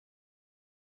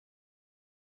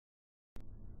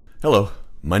Hello,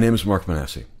 my name is Mark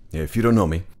Minasi. If you don't know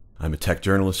me, I'm a tech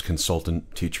journalist,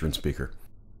 consultant, teacher, and speaker.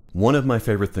 One of my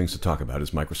favorite things to talk about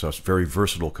is Microsoft's very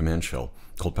versatile command shell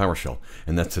called PowerShell,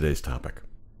 and that's today's topic.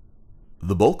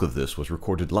 The bulk of this was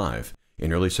recorded live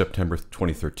in early September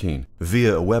 2013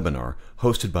 via a webinar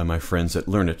hosted by my friends at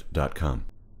Learn-It.com.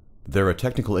 They're a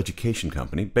technical education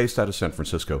company based out of San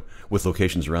Francisco with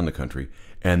locations around the country,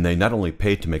 and they not only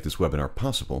paid to make this webinar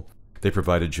possible, they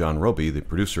provided John Roby, the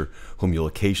producer, whom you'll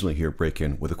occasionally hear break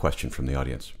in with a question from the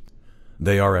audience.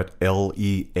 They are at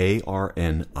learnit.com,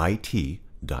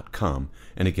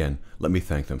 and again, let me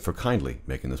thank them for kindly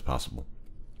making this possible.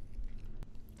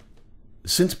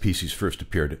 Since PCs first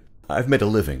appeared, I've made a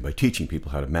living by teaching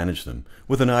people how to manage them,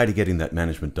 with an eye to getting that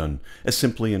management done as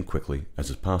simply and quickly as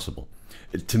is possible.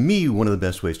 To me, one of the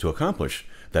best ways to accomplish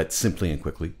that simply and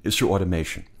quickly is through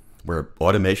automation, where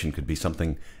automation could be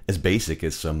something as basic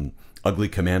as some ugly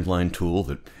command line tool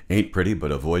that ain't pretty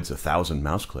but avoids 1,000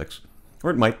 mouse clicks,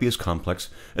 or it might be as complex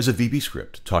as a VB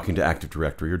script talking to Active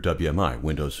Directory or WMI,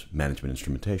 Windows Management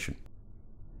Instrumentation.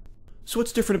 So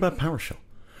what's different about PowerShell?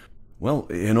 Well,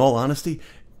 in all honesty,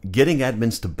 getting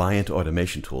admins to buy into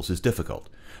automation tools is difficult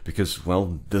because,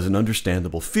 well, there's an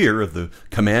understandable fear of the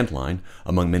command line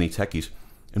among many techies,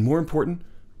 and more important,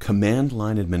 command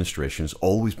line administration has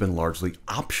always been largely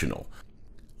optional.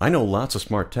 I know lots of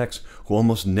smart techs who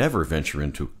almost never venture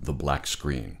into the black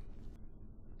screen.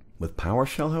 With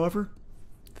PowerShell, however,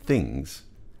 things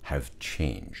have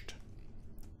changed.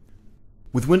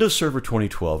 With Windows Server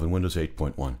 2012 and Windows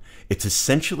 8.1, it's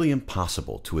essentially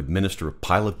impossible to administer a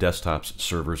pile of desktops,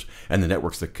 servers, and the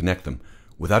networks that connect them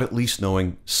without at least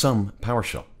knowing some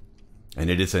PowerShell. And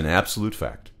it is an absolute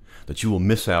fact that you will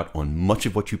miss out on much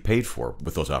of what you paid for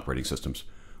with those operating systems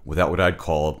without what I'd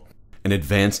call an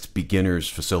advanced beginner's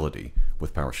facility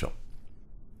with PowerShell.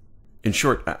 In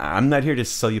short, I'm not here to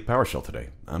sell you PowerShell today.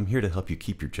 I'm here to help you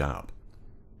keep your job.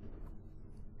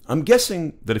 I'm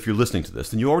guessing that if you're listening to this,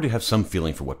 then you already have some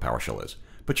feeling for what PowerShell is,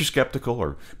 but you're skeptical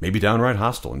or maybe downright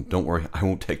hostile, and don't worry, I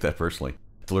won't take that personally,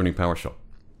 to learning PowerShell.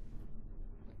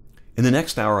 In the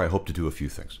next hour, I hope to do a few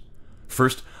things.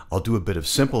 First, I'll do a bit of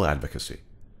simple advocacy.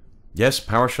 Yes,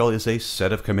 PowerShell is a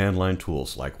set of command line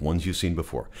tools like ones you've seen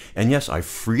before. And yes, I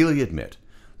freely admit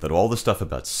that all the stuff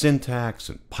about syntax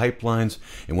and pipelines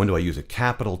and when do I use a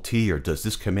capital T or does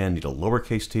this command need a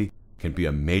lowercase t can be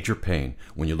a major pain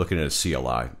when you're looking at a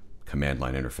CLI, command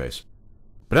line interface.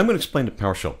 But I'm going to explain that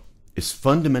PowerShell is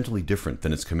fundamentally different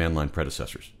than its command line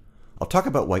predecessors. I'll talk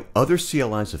about why other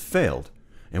CLIs have failed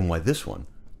and why this one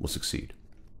will succeed.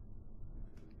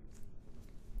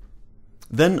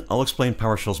 Then I'll explain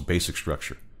PowerShell's basic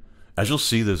structure. As you'll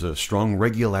see, there's a strong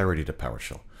regularity to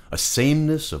PowerShell, a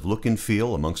sameness of look and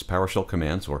feel amongst PowerShell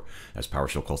commands, or as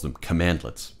PowerShell calls them,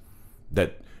 commandlets.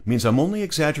 That means I'm only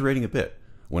exaggerating a bit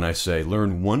when I say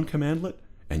learn one commandlet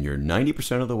and you're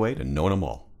 90% of the way to knowing them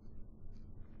all.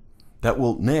 That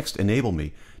will next enable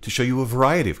me to show you a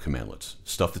variety of commandlets,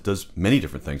 stuff that does many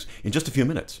different things, in just a few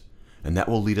minutes. And that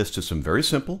will lead us to some very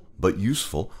simple but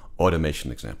useful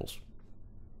automation examples.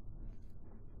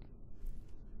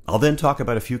 I'll then talk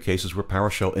about a few cases where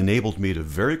PowerShell enabled me to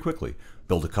very quickly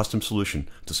build a custom solution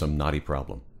to some knotty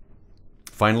problem.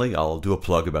 Finally, I'll do a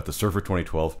plug about the Server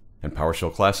 2012 and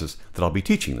PowerShell classes that I'll be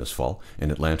teaching this fall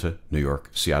in Atlanta, New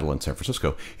York, Seattle, and San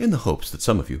Francisco in the hopes that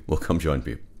some of you will come join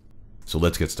me. So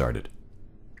let's get started.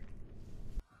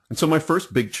 And so my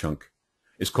first big chunk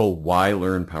is called Why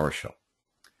Learn PowerShell.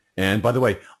 And by the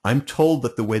way, I'm told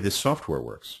that the way this software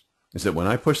works is that when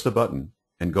I push the button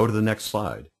and go to the next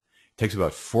slide, it takes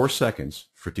about 4 seconds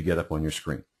for it to get up on your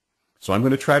screen. So I'm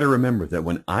going to try to remember that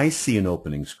when I see an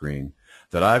opening screen,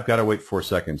 that I've got to wait 4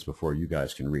 seconds before you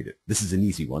guys can read it. This is an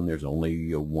easy one. There's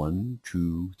only 1,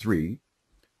 2, 3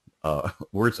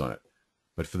 words on it.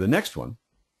 But for the next one,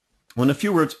 well, in a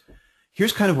few words,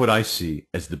 here's kind of what I see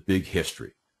as the big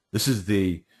history. This is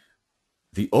the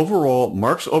overall,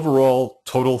 Mark's overall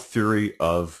total theory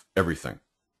of everything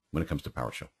when it comes to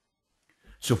PowerShell.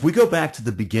 So if we go back to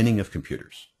the beginning of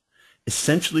computers,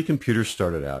 essentially computers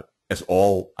started out as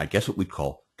all, I guess what we'd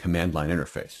call command line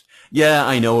interface. Yeah,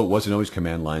 I know it wasn't always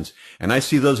command lines. And I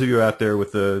see those of you out there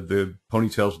with the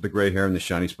ponytails with the gray hair and the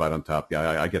shiny spot on top.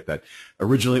 Yeah, I get that.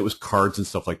 Originally it was cards and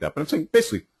stuff like that. But I'm saying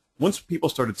basically once people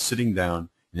started sitting down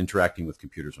and interacting with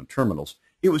computers on terminals,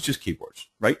 it was just keyboards,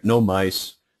 right? No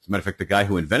mice. As a matter of fact, the guy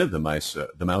who invented the mouse,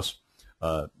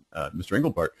 Mr.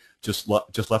 Engelbart, just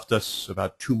left us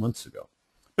about 2 months ago.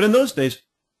 But in those days,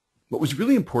 what was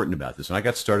really important about this, and I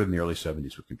got started in the early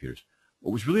 70s with computers,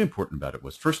 what was really important about it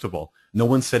was, first of all, no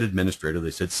one said administrator,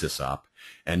 they said sysop,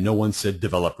 and no one said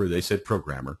developer, they said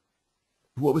programmer.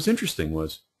 What was interesting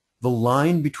was the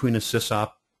line between a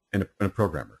sysop and a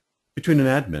programmer, between an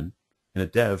admin and a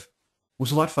dev,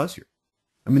 was a lot fuzzier.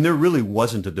 I mean, there really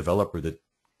wasn't a developer that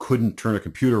couldn't turn a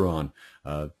computer on,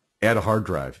 add a hard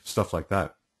drive, stuff like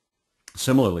that.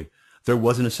 Similarly, there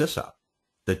wasn't a sysop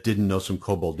that didn't know some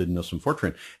COBOL, didn't know some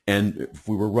Fortran. And if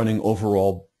we were running if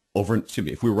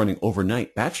we were running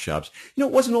overnight batch jobs,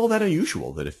 it wasn't all that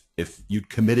unusual that if you'd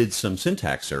committed some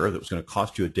syntax error that was going to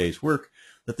cost you a day's work,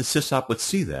 that the sysop would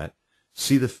see that,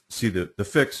 see the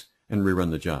fix, and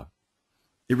rerun the job.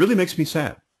 It really makes me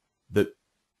sad that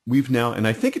we've now, and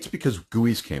I think it's because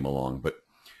GUIs came along, but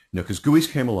because GUIs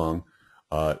came along,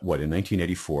 in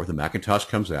 1984, the Macintosh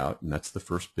comes out, and that's the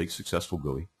first big successful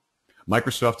GUI.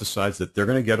 Microsoft decides that they're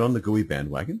going to get on the GUI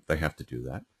bandwagon. They have to do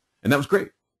that. And that was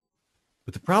great.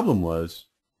 But the problem was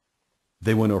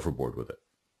they went overboard with it.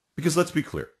 Because let's be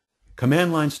clear,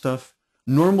 command line stuff,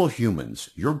 normal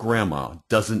humans, your grandma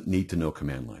doesn't need to know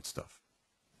command line stuff.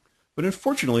 But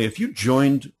unfortunately, if you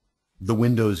joined the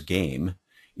Windows game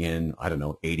in,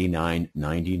 89,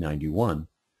 90, 91,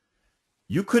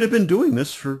 you could have been doing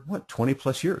this for, 20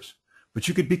 plus years. But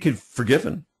you could be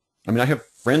forgiven. I mean, I have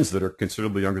friends that are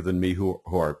considerably younger than me who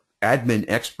are admin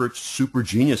experts, super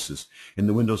geniuses in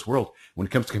the Windows world. When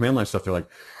it comes to command line stuff, they're like,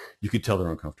 you could tell they're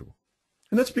uncomfortable.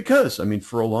 And that's because,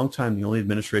 for a long time, the only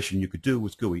administration you could do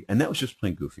was GUI, and that was just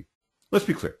plain goofy. Let's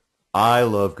be clear. I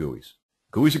love GUIs.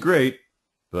 GUIs are great,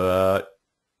 but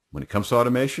when it comes to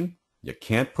automation, you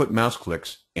can't put mouse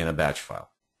clicks in a batch file.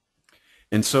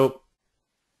 And so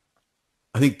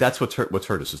I think that's what's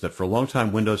hurt us, is that for a long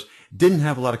time, Windows didn't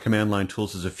have a lot of command line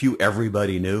tools. There's a few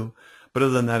everybody knew. But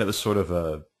other than that, it was sort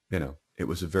of it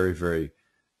was a very, very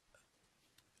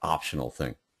optional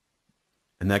thing.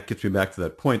 And that gets me back to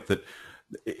that point that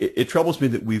it troubles me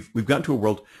that we've gotten to a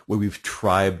world where we've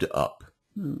tribed up.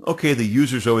 Okay, the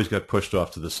users always got pushed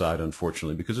off to the side,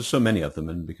 unfortunately, because there's so many of them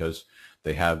and because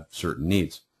they have certain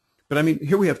needs. But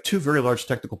here we have two very large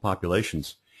technical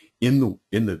populations in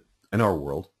our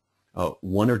world.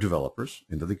 One are developers,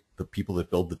 and the people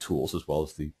that build the tools as well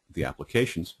as the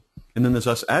applications. And then there's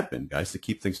us admin guys that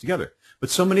keep things together. But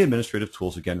so many administrative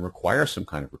tools, again, require some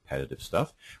kind of repetitive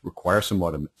stuff, require some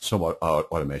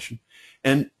automation.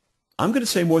 And I'm going to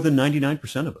say more than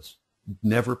 99% of us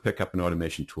never pick up an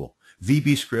automation tool.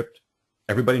 VB script,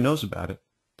 everybody knows about it,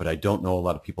 but I don't know a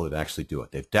lot of people that actually do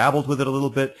it. They've dabbled with it a little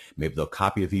bit. Maybe they'll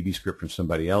copy a VB script from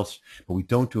somebody else, but we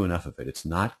don't do enough of it. It's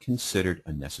not considered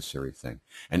a necessary thing.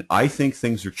 And I think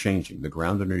things are changing. The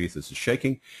ground underneath us is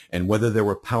shaking, and whether there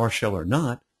were PowerShell or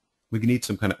not, we need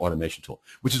some kind of automation tool,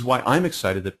 which is why I'm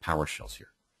excited that PowerShell's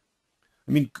here.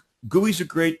 GUIs are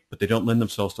great, but they don't lend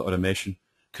themselves to automation.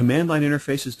 Command line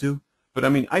interfaces do, but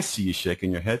I see you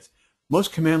shaking your heads.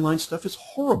 Most command line stuff is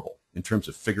horrible in terms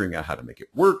of figuring out how to make it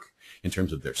work, in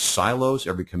terms of their silos.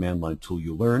 Every command line tool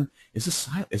you learn is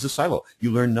a silo. You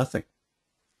learn nothing.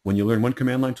 When you learn one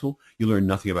command line tool, you learn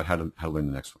nothing about how to learn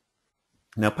the next one.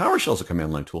 Now, PowerShell is a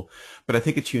command line tool, but I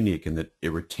think it's unique in that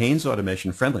it retains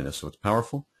automation friendliness, so it's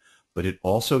powerful, but it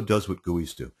also does what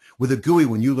GUIs do. With a GUI,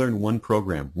 when you learn one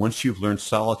program, once you've learned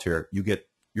Solitaire,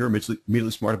 you're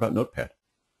immediately smart about Notepad.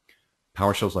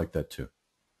 PowerShell's like that too.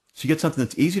 So you get something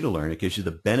that's easy to learn. It gives you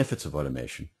the benefits of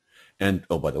automation. And,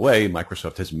 oh, by the way,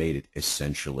 Microsoft has made it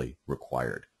essentially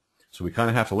required. So we kind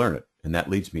of have to learn it. And that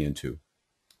leads me into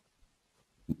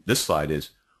this slide is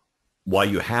why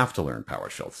you have to learn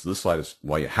PowerShell. So this slide is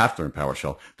why you have to learn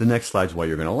PowerShell. The next slide is why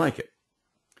you're going to like it.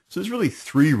 So there's really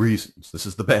three reasons. This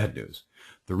is the bad news.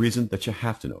 The reason that you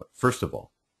have to know it. First of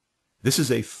all, this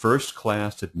is a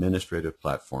first-class administrative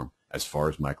platform as far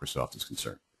as Microsoft is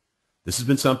concerned. This has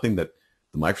been something that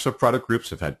the Microsoft product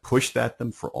groups have had pushed at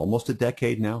them for almost a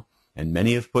decade now, and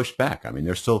many have pushed back.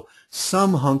 There's still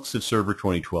some hunks of Server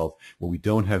 2012 where we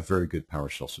don't have very good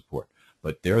PowerShell support,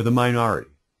 but they're the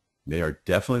minority. They are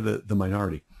definitely the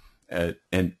minority.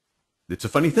 And it's a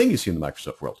funny thing you see in the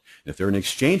Microsoft world. If there are any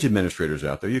Exchange administrators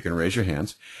out there, you can raise your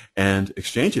hands. And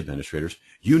Exchange administrators,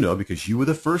 because you were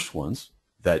the first ones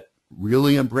that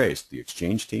really embraced, the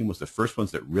Exchange team was the first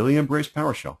ones that really embraced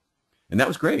PowerShell. And that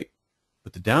was great.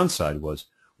 But the downside was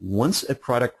once a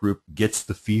product group gets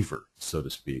the fever, so to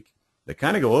speak, they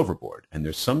kind of go overboard. And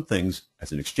there's some things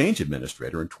as an Exchange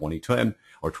administrator in 2010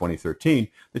 or 2013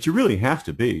 that you really have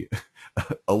to be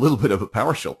a little bit of a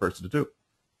PowerShell person to do.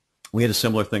 We had a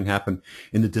similar thing happen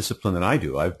in the discipline that I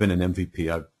do. I've been an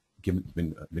MVP. I've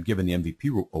been given the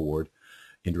MVP award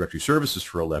in directory services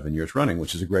for 11 years running,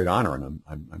 which is a great honor, and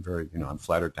I'm very, I'm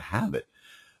flattered to have it.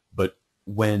 But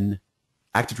when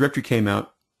Active Directory came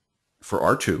out for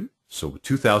R2, so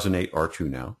 2008 R2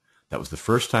 now, that was the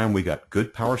first time we got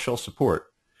good PowerShell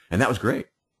support, and that was great.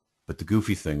 But the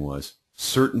goofy thing was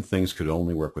certain things could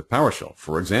only work with PowerShell.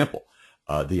 For example,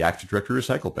 the Active Directory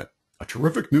Recycle Bin, a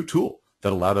terrific new tool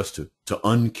that allowed us to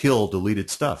unkill deleted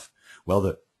stuff. Well,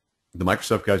 the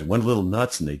Microsoft guys went a little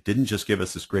nuts, and they didn't just give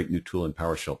us this great new tool in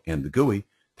PowerShell and the GUI,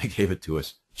 they gave it to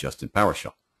us just in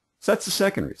PowerShell. So that's the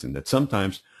second reason, that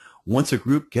sometimes once a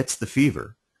group gets the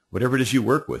fever, whatever it is you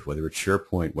work with, whether it's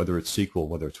SharePoint, whether it's SQL,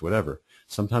 whether it's whatever,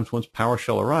 sometimes once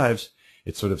PowerShell arrives,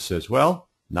 it sort of says, well,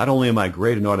 not only am I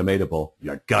great and automatable,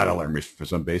 you got to learn me for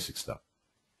some basic stuff.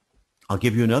 I'll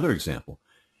give you another example.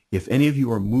 If any of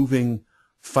you are moving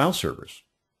file servers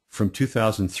from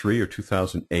 2003 or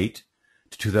 2008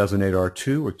 to 2008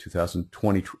 R2 or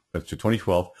 2020 to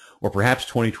 2012, or perhaps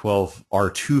 2012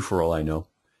 R2 for all I know,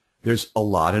 there's a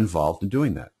lot involved in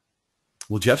doing that.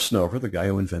 Well, Jeff Snover, the guy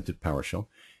who invented PowerShell,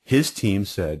 his team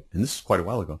said, and this is quite a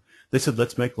while ago, they said,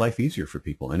 let's make life easier for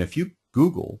people. And if you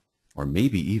Google, or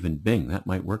maybe even Bing, that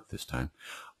might work this time,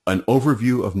 an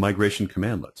overview of migration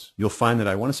commandlets, you'll find that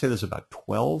I want to say there's about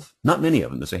 12, not many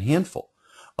of them, there's a handful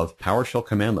of PowerShell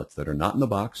commandlets that are not in the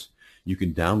box. You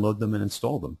can download them and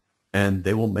install them, and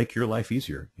they will make your life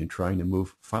easier in trying to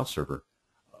move file server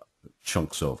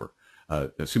chunks over.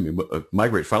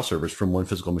 Migrate file servers from one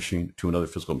physical machine to another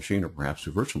physical machine, or perhaps to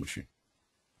a virtual machine.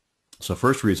 So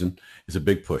first reason is a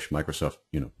big push. Microsoft,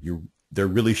 they're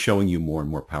really showing you more and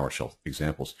more PowerShell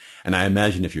examples. And I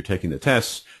imagine if you're taking the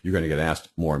tests, you're going to get asked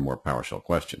more and more PowerShell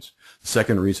questions. The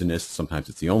second reason is sometimes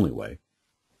it's the only way.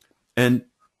 And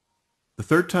the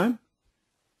third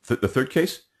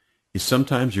case is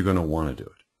sometimes you're going to want to do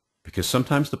it. Because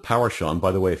sometimes the PowerShell, and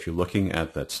by the way, if you're looking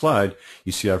at that slide,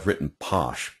 you see I've written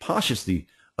POSH. POSH is the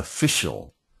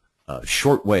official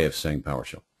short way of saying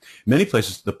PowerShell. In many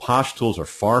places, the POSH tools are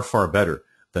far, far better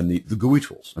than the GUI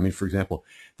tools. I mean, for example,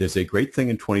 there's a great thing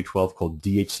in 2012 called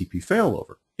DHCP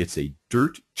failover. It's a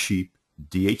dirt cheap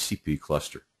DHCP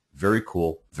cluster. Very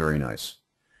cool, very nice.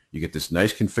 You get this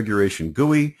nice configuration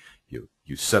GUI.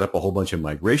 You set up a whole bunch of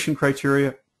migration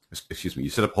criteria. You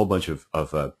set up a whole bunch of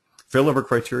failover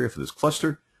criteria for this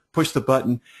cluster, push the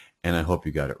button, and I hope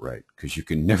you got it right, because you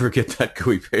can never get that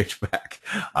GUI page back.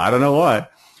 I don't know why,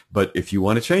 but if you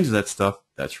want to change that stuff,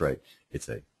 that's right. It's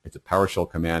a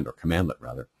PowerShell command, or commandlet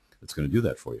rather, that's going to do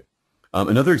that for you.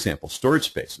 Another example, storage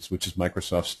spaces, which is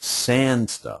Microsoft's SAN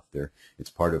stuff. It's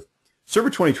part of Server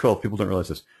 2012. People don't realize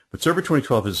this, but Server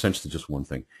 2012 is essentially just one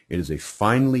thing. It is a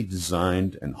finely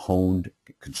designed and honed,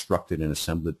 constructed and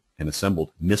assembled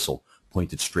missile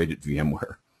pointed straight at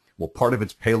VMware. Well, part of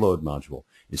its payload module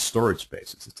is storage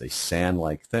spaces. It's a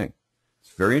SAN-like thing.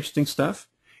 It's very interesting stuff.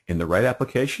 In the right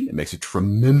application, it makes a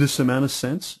tremendous amount of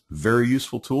sense. Very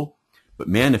useful tool. But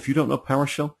man, if you don't know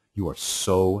PowerShell, you are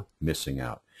so missing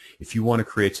out. If you want to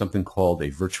create something called a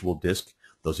virtual disk,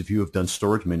 those of you who have done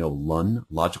storage may know LUN,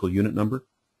 logical unit number.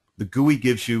 The GUI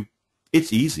gives you,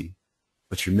 it's easy,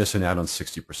 but you're missing out on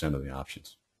 60% of the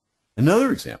options.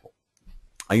 Another example,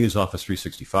 I use Office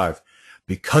 365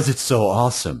 because it's so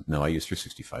awesome. No, I use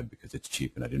 365 because it's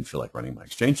cheap and I didn't feel like running my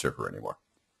Exchange server anymore.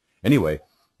 Anyway,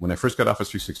 when I first got Office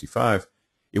 365,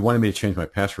 it wanted me to change my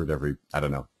password every,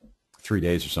 3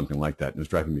 days or something like that, and it was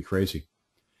driving me crazy.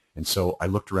 And so I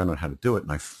looked around on how to do it,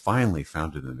 and I finally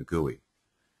found it in the GUI.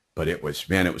 But it was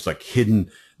like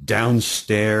hidden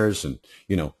downstairs and,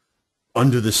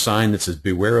 under the sign that says,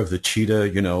 beware of the cheetah,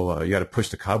 you got to push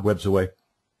the cobwebs away.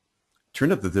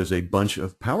 Turned out that there's a bunch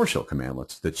of PowerShell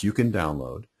commandlets that you can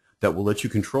download that will let you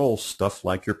control stuff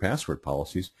like your password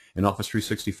policies in Office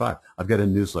 365. I've got a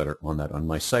newsletter on that on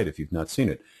my site if you've not seen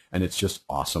it, and it's just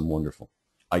awesome, wonderful.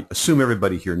 I assume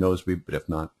everybody here knows me, but if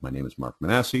not, my name is Mark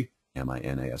Minasi,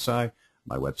 M-I-N-A-S-I.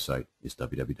 My website is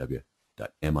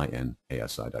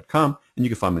www.minasi.com, and you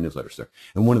can find my newsletters there.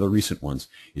 And one of the recent ones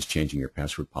is changing your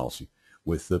password policy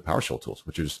with the PowerShell tools,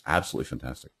 which is absolutely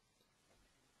fantastic.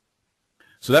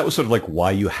 So that was sort of like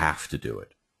why you have to do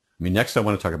it. I mean, next I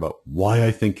want to talk about why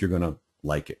I think you're going to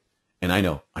like it. And I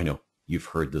know, you've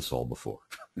heard this all before.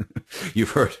 You've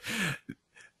heard.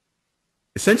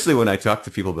 Essentially, when I talk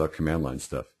to people about command line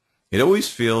stuff, it always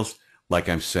feels like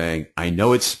I'm saying, I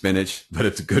know it's spinach, but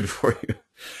it's good for you.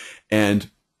 And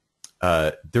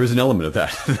there is an element of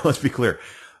that. Let's be clear.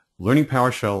 Learning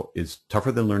PowerShell is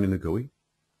tougher than learning the GUI,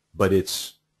 but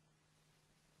it's,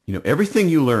 everything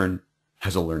you learn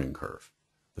has a learning curve.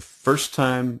 The first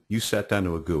time you sat down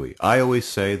to a GUI, I always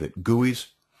say that GUIs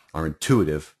are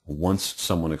intuitive once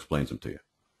someone explains them to you.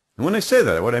 And when I say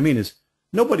that, what I mean is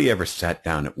nobody ever sat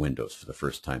down at Windows for the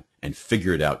first time and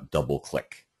figured out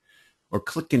double-click or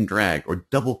click and drag or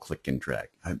double-click and drag.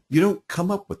 You don't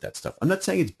come up with that stuff. I'm not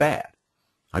saying it's bad.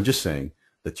 I'm just saying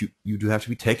that you do have to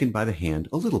be taken by the hand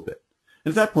a little bit.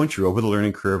 And at that point, you're over the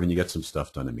learning curve and you get some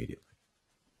stuff done immediately.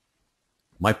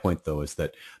 My point, though, is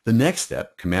that the next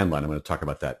step, command line, I'm going to talk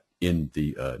about that in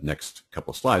the next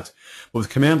couple of slides. But with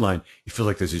command line, you feel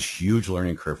like there's this huge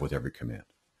learning curve with every command.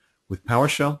 With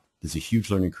PowerShell, there's a huge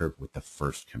learning curve with the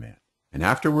first command. And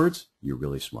afterwards, you're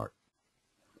really smart.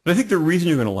 But I think the reason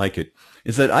you're going to like it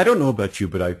is that I don't know about you,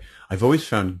 but I've always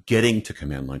found getting to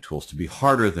command line tools to be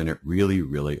harder than it really,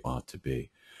 really ought to be.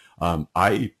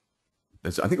 I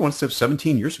think I want to say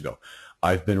 17 years ago,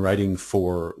 I've been writing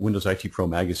for Windows IT Pro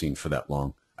magazine for that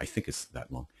long. I think it's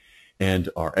that long. And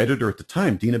our editor at the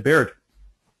time, Dina Baird,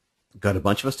 got a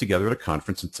bunch of us together at a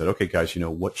conference and said, okay, guys,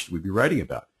 what should we be writing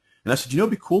about? And I said, it'd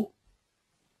be cool.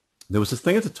 There was a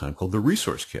thing at the time called the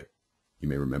Resource Kit. You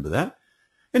may remember that.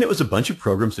 And it was a bunch of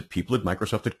programs that people at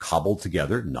Microsoft had cobbled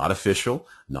together, not official,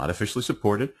 not officially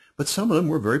supported, but some of them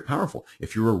were very powerful.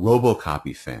 If you're a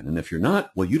Robocopy fan, and if you're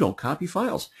not, well, you don't copy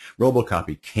files.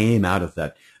 Robocopy came out of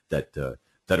that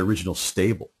original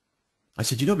stable. I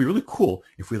said, it'd be really cool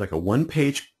if we had like a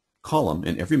one-page column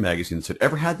in every magazine that said,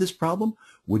 ever had this problem?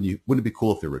 Wouldn't it be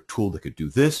cool if there were a tool that could do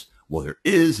this? Well, there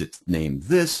is. It's named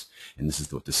this, and this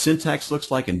is what the syntax looks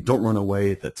like, and don't run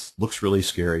away. That looks really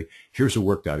scary. Here's a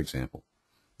worked out example.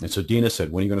 And so Dina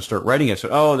said, when are you going to start writing it? I said,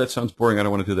 oh, that sounds boring. I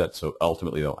don't want to do that. So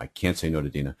ultimately, though, I can't say no to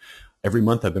Dina. Every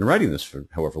month I've been writing this for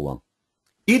however long.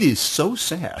 It is so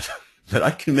sad that I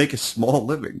can make a small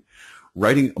living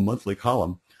writing a monthly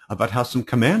column about how some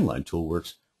command line tool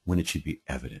works when it should be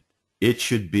evident. It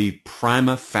should be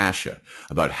prima facie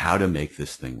about how to make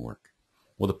this thing work.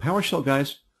 Well, the PowerShell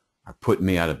guys are putting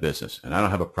me out of business, and I don't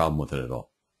have a problem with it at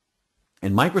all.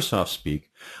 In Microsoft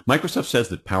speak, Microsoft says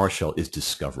that PowerShell is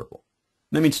discoverable.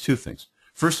 And that means two things.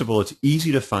 First of all, it's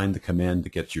easy to find the command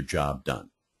that gets your job done.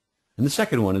 And the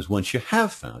second one is once you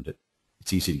have found it,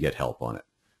 it's easy to get help on it.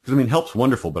 Because, help's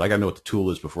wonderful, but I got to know what the tool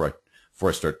is before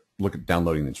I start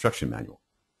downloading the instruction manual.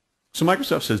 So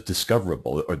Microsoft says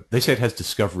discoverable, or they say it has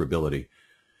discoverability.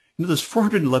 There's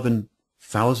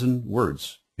 411,000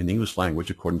 words in the English language,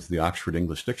 according to the Oxford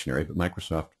English Dictionary, but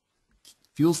Microsoft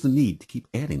feels the need to keep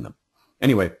adding them.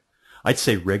 Anyway, I'd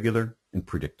say regular and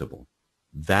predictable.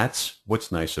 That's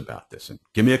what's nice about this. And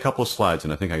give me a couple of slides,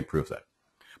 and I think I can prove that.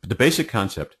 But the basic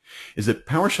concept is that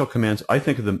PowerShell commands, I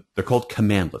think of them, they're called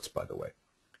commandlets, by the way.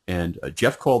 And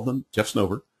Jeff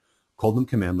Snover, called them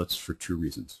commandlets for two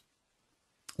reasons.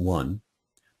 One,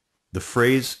 the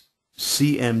phrase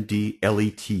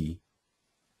CMDLET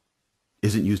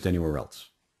isn't used anywhere else.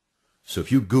 So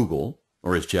if you Google,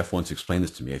 or as Jeff once explained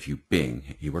this to me, if you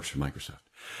Bing, he works for Microsoft,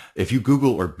 if you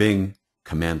Google or Bing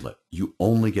commandlet, you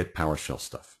only get PowerShell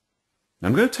stuff. Now,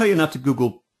 I'm going to tell you not to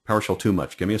Google PowerShell too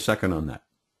much. Give me a second on that.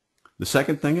 The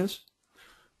second thing is,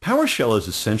 PowerShell is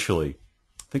essentially,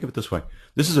 think of it this way.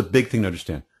 This is a big thing to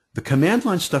understand. The command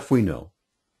line stuff we know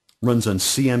runs on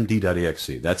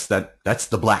cmd.exe. That's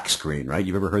the black screen, right?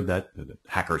 You've ever heard that? The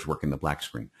hackers work in the black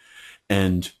screen.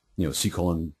 And, C:\,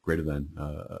 // greater than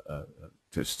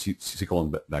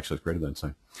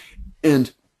sign.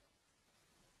 And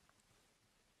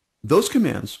those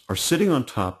commands are sitting on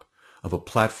top of a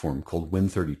platform called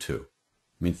Win32.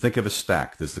 Think of a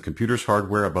stack. There's the computer's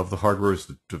hardware. Above the hardware is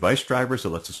the device drivers that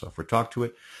lets the software talk to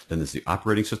it. Then there's the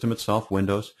operating system itself,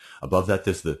 Windows. Above that,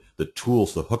 there's the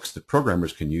tools, the hooks that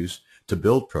programmers can use to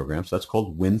build programs. That's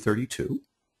called Win32.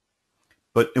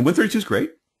 And Win32 is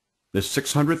great. There's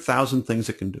 600,000 things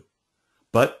it can do.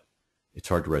 But it's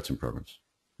hard to write some programs.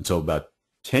 And so about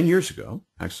 10 years ago,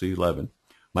 actually 11,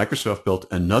 Microsoft built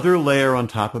another layer on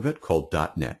top of it called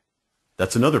 .NET.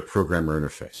 That's another programmer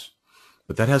interface.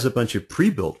 But that has a bunch of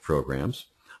pre-built programs,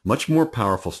 much more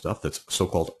powerful stuff that's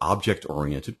so-called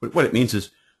object-oriented. But what it means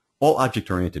is, all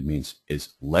object-oriented means is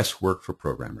less work for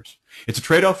programmers. It's a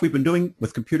trade-off we've been doing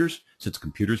with computers since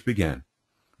computers began.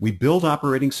 We build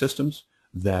operating systems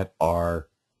that are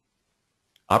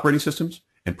operating systems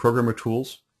and programmer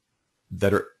tools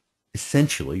that are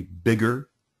essentially bigger,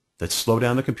 that slow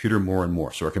down the computer more and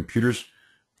more. So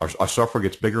our software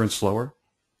gets bigger and slower,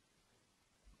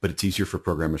 but it's easier for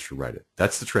programmers to write it.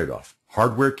 That's the trade-off.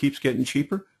 Hardware keeps getting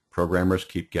cheaper, programmers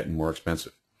keep getting more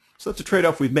expensive. So that's a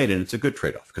trade-off we've made, and it's a good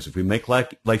trade-off, because if we make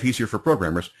life easier for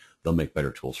programmers, they'll make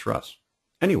better tools for us.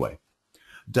 Anyway,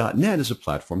 .NET is a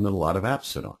platform that a lot of apps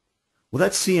sit on. Well,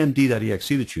 that cmd.exe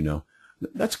that you know,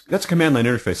 that's a command line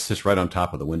interface that sits right on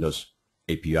top of the Windows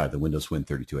API, the Windows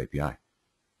Win32 API.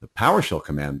 The PowerShell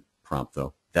command prompt,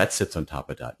 though, that sits on top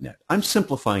of .NET. I'm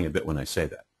simplifying a bit when I say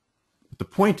that. But the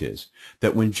point is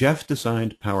that when Jeff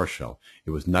designed PowerShell,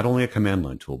 it was not only a command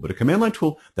line tool, but a command line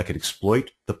tool that could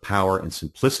exploit the power and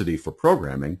simplicity for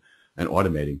programming and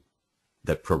automating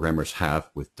that programmers have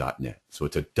with .NET. So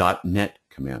it's a .NET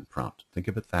command prompt. Think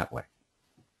of it that way.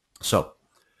 So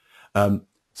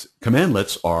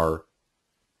commandlets are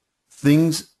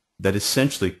things that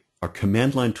essentially are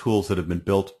command line tools that have been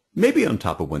built maybe on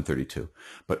top of Win32,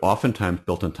 but oftentimes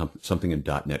built on top of something in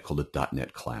 .NET called a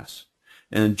 .NET class.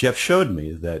 And Jeff showed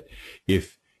me that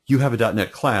if you have a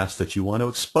 .NET class that you want to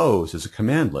expose as a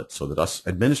commandlet so that us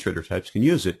administrator types can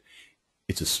use it,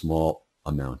 it's a small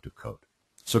amount of code.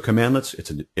 So commandlets,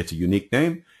 it's a unique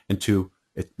name, and two,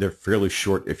 they're fairly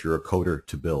short if you're a coder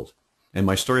to build. And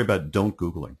my story about don't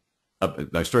Googling,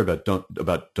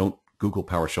 don't Google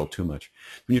PowerShell too much.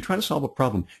 When you're trying to solve a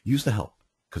problem, use the help,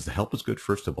 because the help is good,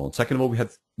 first of all. And second of all,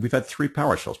 we've had 3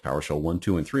 PowerShells, PowerShell 1,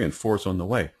 2, and 3, and 4 is on the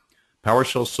way.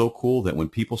 PowerShell is so cool that when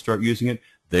people start using it,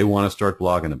 they want to start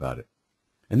blogging about it.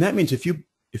 And that means if you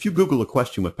Google a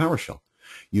question with PowerShell,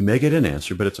 you may get an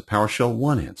answer, but it's a PowerShell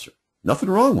 1 answer. Nothing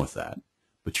wrong with that,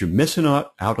 but you're missing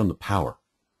out on the power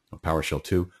of PowerShell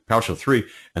 2, PowerShell 3,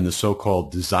 and the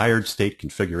so-called desired state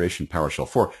configuration PowerShell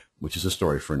 4, which is a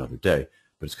story for another day,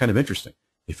 but it's kind of interesting.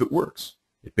 If it works,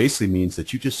 it basically means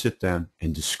that you just sit down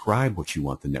and describe what you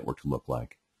want the network to look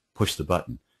like, push the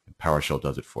button, and PowerShell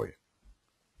does it for you.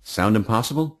 Sound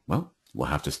impossible? Well, we'll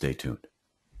have to stay tuned.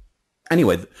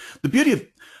 Anyway, the beauty of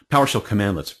PowerShell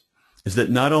commandlets is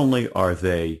that not only are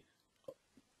they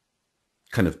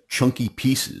kind of chunky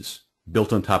pieces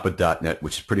built on top of .NET,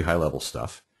 which is pretty high-level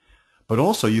stuff, but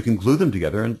also you can glue them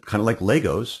together and kind of like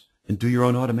Legos and do your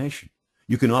own automation.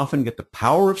 You can often get the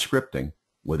power of scripting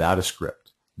without a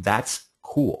script. That's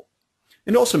cool.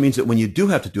 It also means that when you do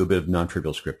have to do a bit of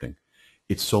non-trivial scripting,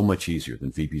 it's so much easier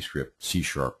than VBScript, C#,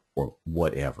 or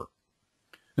whatever.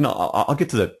 And I'll get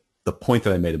to the point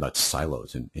that I made about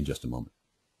silos in just a moment.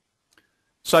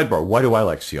 Sidebar, why do I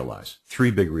like CLIs?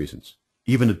 3 big reasons.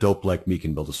 Even a dope like me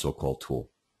can build a so-called tool.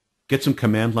 Get some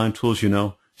command line tools,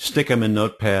 stick them in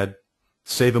Notepad,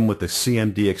 save them with the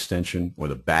CMD extension or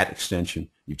the BAT extension.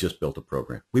 You've just built a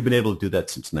program. We've been able to do that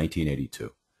since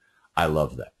 1982. I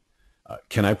love that.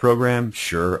 Can I program?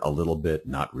 Sure, a little bit,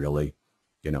 not really.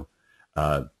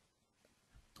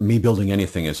 Me building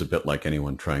anything is a bit like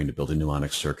anyone trying to build a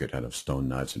mnemonic circuit out of stone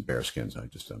knives and bear skins.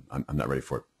 I'm not ready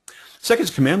for it. Second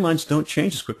is command lines don't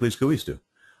change as quickly as GUIs do.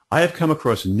 I have come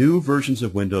across new versions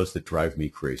of Windows that drive me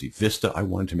crazy. Vista, I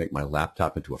wanted to make my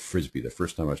laptop into a Frisbee the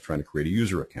first time I was trying to create a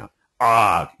user account.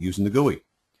 Using the GUI.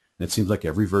 And it seems like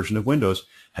every version of Windows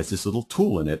has this little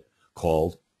tool in it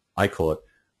called, I call it,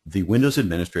 the Windows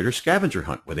Administrator Scavenger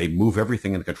Hunt, where they move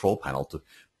everything in the control panel to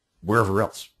wherever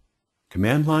else.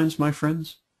 Command lines, my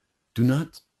friends, do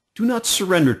not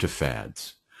surrender to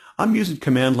fads. I'm using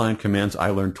command line commands I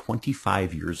learned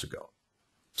 25 years ago.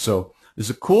 So there's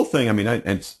a cool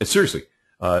thing. Seriously,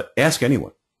 ask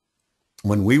anyone.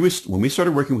 When we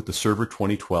started working with the Server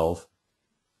 2012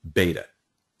 beta,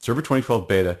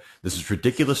 this is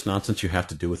ridiculous nonsense you have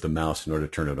to do with the mouse in order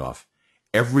to turn it off.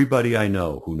 Everybody I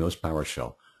know who knows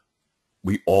PowerShell,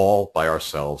 we all by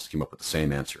ourselves came up with the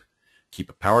same answer.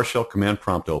 Keep a PowerShell command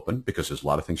prompt open, because there's a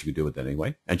lot of things you can do with it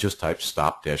anyway, and just type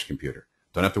stop-computer.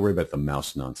 Don't have to worry about the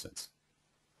mouse nonsense.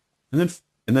 And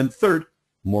then third,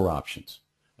 more options.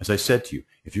 As I said to you,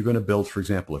 if you're going to build, for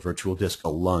example, a virtual disk, a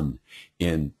LUN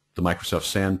in the Microsoft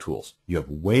SAN tools, you have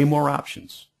way more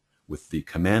options with the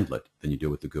commandlet than you do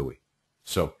with the GUI.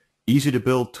 So easy to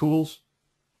build tools.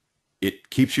 It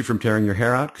keeps you from tearing your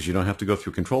hair out because you don't have to go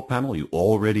through control panel. You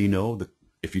already know that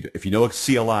if you know a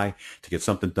CLI to get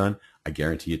something done, I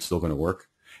guarantee it's still going to work,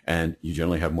 and you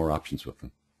generally have more options with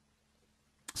them.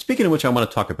 Speaking of which, I want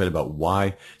to talk a bit about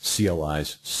why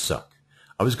CLIs suck.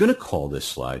 I was going to call this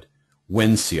slide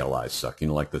When CLIs Suck,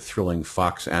 like the thrilling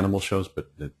Fox animal shows,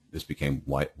 but this became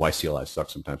why CLIs suck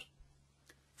sometimes.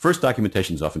 First,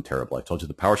 documentation is often terrible. I told you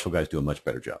the PowerShell guys do a much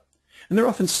better job. And they're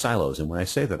often silos, and when I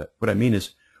say that, what I mean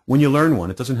is when you learn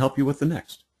one, it doesn't help you with the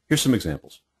next. Here's some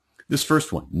examples. This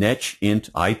first one, netch int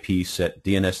IP set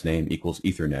DNS name equals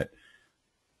Ethernet,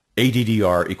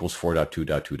 ADDR equals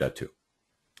 4.2.2.2.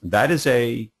 That is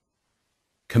a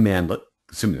commandlet.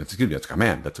 That's a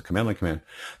command. That's a command line command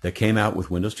that came out with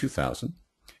Windows 2000.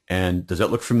 And does that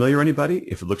look familiar to anybody?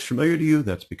 If it looks familiar to you,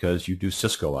 that's because you do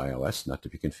Cisco iOS, not to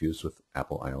be confused with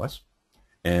Apple iOS.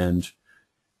 And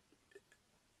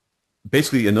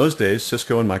basically, in those days,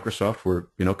 Cisco and Microsoft were,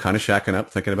 kind of shacking up,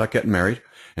 thinking about getting married.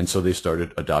 And so they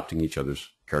started adopting each other's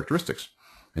characteristics.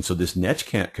 And so this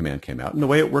netch command came out. And the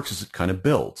way it works is it kind of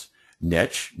builds.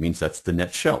 Netch means that's the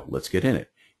net shell. Let's get in it.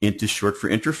 Int is short for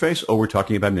interface. Oh, we're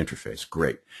talking about an interface.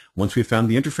 Great. Once we found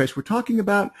the interface we're talking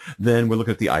about, then we're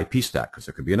looking at the IP stack, because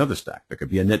there could be another stack. There could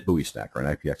be a NetBEUI stack or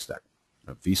an IPX stack,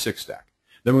 a v6 stack.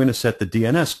 Then we're going to set the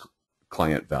DNS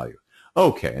client value.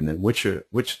 Okay, and then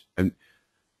and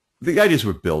the idea is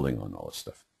we're building on all this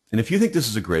stuff. And if you think this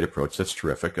is a great approach, that's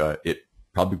terrific. It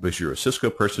probably because you're a Cisco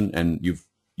person and you've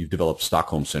developed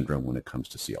Stockholm syndrome when it comes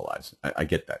to CLIs. I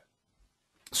get that.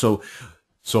 So,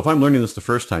 so if I'm learning this the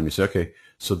first time, you say, okay,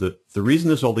 so the reason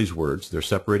there's all these words, they're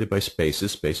separated by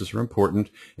spaces. Spaces are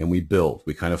important, and we build.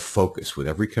 We kind of focus. With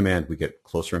every command, we get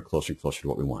closer and closer and closer to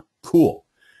what we want. Cool.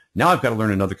 Now I've got to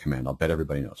learn another command. I'll bet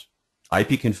everybody knows.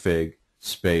 ipconfig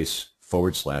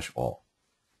 /all.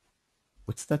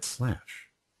 What's that slash?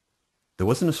 There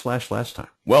wasn't a slash last time.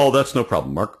 Well, that's no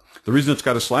problem, Mark. The reason it's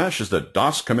got a slash is that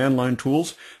DOS command line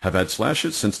tools have had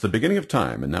slashes since the beginning of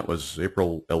time, and that was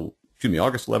August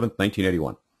 11th,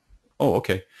 1981. Oh,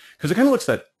 okay. Because it kind of looks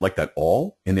like that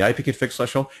all in the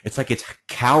ipconfig /all. It's like it's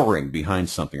cowering behind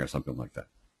something or something like that.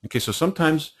 Okay, so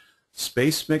sometimes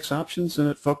space makes options and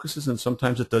it focuses, and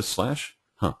sometimes it does slash.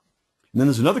 Huh. And then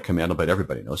there's another command I bet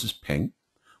everybody knows is ping.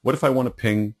 What if I want to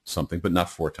ping something, but not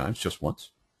 4 times, just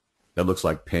once? That looks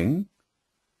like ping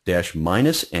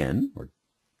 -n or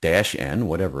 -n,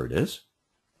 whatever it is,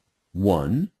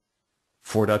 1,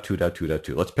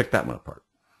 4.2.2.2. Let's pick that one apart.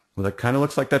 Well, that kind of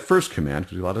looks like that first command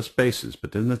because there's a lot of spaces,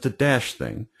 but then there's the dash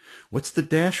thing. What's the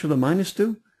dash or the minus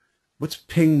do? What's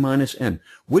ping -n?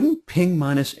 Wouldn't ping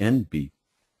 -n be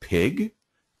pig?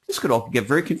 This could all get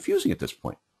very confusing at this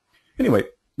point. Anyway,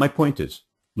 my point is,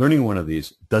 learning one of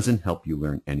these doesn't help you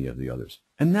learn any of the others.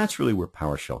 And that's really where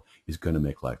PowerShell is going to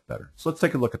make life better. So let's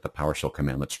take a look at the PowerShell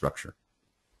commandlet structure.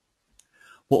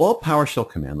 Well, all PowerShell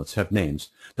commandlets have names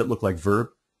that look like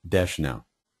verb-noun.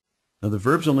 Now, the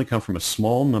verbs only come from a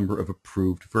small number of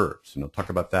approved verbs. And I'll talk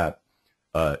about that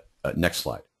next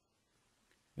slide.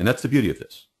 And that's the beauty of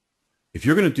this. If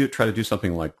you're going to try to do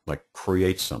something like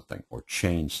create something or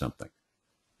change something,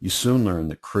 you soon learn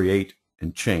that create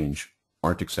and change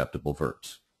aren't acceptable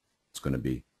verbs. It's going to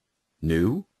be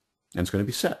new, and it's going to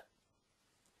be set.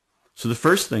 So the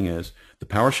first thing is the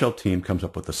PowerShell team comes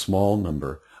up with a small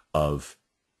number of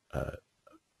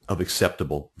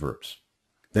acceptable verbs.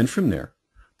 Then from there,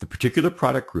 the particular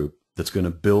product group that's going to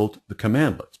build the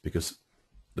commandlets, because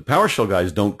the PowerShell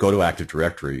guys don't go to Active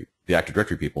Directory, the Active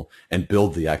Directory people, and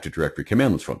build the Active Directory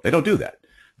commandlets for them. They don't do that.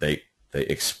 They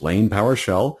explain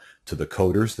PowerShell to the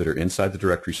coders that are inside the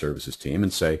Directory Services team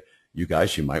and say, you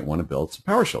guys, you might want to build some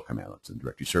PowerShell commandlets. And the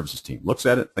Directory Services team looks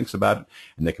at it, thinks about it,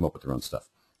 and they come up with their own stuff.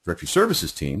 The Directory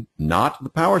Services team, not the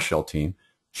PowerShell team,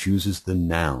 chooses the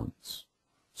nouns.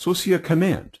 So we'll see a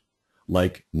command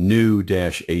like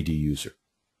new-ad-user.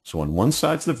 So on one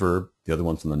side's the verb, the other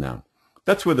one's on the noun.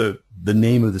 That's where the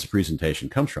name of this presentation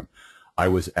comes from. I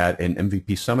was at an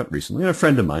MVP summit recently, and a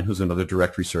friend of mine who's another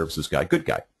Directory Services guy, good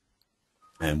guy,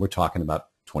 and we're talking about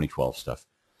 2012 stuff.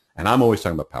 And I'm always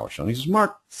talking about PowerShell. And he says,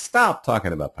 Mark, stop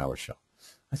talking about PowerShell.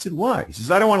 I said, why? He says,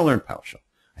 I don't want to learn PowerShell.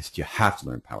 I said, you have to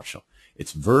learn PowerShell.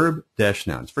 It's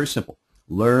verb-noun. It's very simple.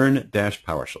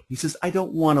 Learn-PowerShell. He says, I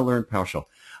don't want to learn PowerShell.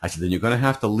 I said, then you're going to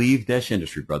have to leave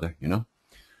 -industry, brother, you know?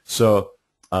 So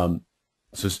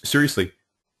seriously,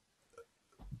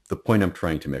 the point I'm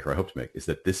trying to make, or I hope to make, is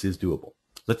that this is doable.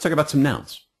 Let's talk about some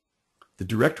nouns. The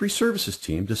Directory Services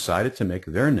team decided to make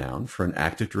their noun for an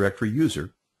Active Directory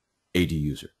user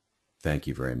AD-user. Thank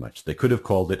you very much. They could have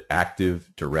called it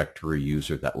Active Directory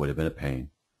User. That would have been a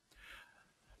pain.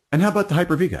 And how about the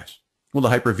Hyper-V guys? Well, the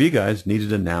Hyper-V guys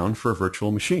needed a noun for a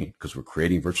virtual machine because we're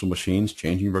creating virtual machines,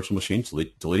 changing virtual machines,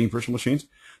 deleting virtual machines.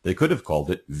 They could have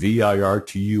called it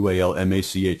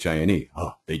virtualmachine.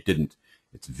 Oh, they didn't.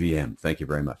 It's VM. Thank you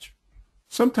very much.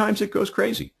 Sometimes it goes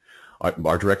crazy.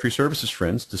 Our Directory Services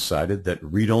friends decided that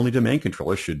read-only domain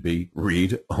controller should be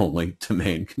read-only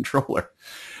domain controller.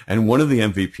 And one of the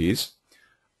MVPs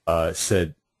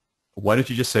said, why don't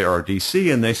you just say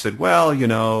RDC? And they said, well, you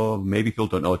know, maybe people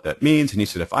don't know what that means. And he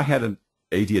said, if I had an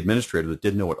AD administrator that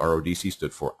didn't know what RODC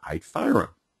stood for, I'd fire him.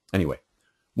 Anyway,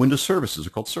 Windows services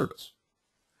are called service.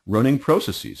 Running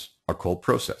processes are called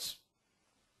process.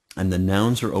 And the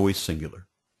nouns are always singular.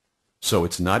 So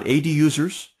it's not AD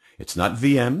users, it's not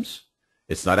VMs,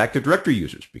 it's not Active Directory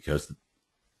users, because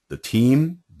the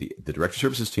team, the Directory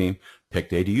Services team,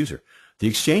 picked AD user. The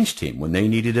Exchange team, when they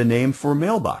needed a name for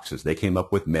mailboxes, they came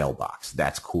up with mailbox.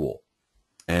 That's cool.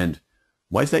 And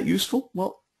why is that useful?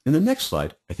 Well, in the next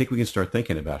slide, I think we can start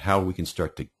thinking about how we can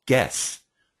start to guess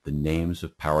the names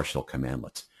of PowerShell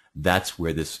commandlets. That's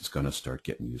where this is going to start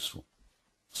getting useful.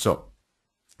 So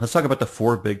let's talk about the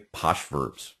 4 big posh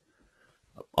verbs.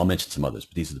 I'll mention some others,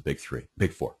 but these are the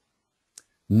big 4.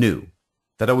 New.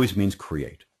 That always means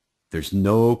create. There's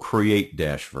no create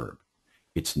dash verb.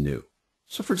 It's new.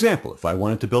 So for example, if I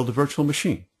wanted to build a virtual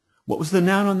machine, what was the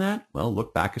noun on that? Well,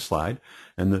 look back a slide,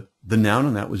 and the noun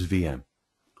on that was VM.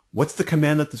 What's the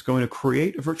command that's going to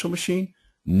create a virtual machine?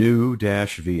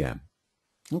 New-VM.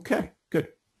 Okay, good.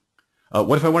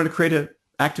 What if I wanted to create an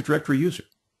Active Directory user?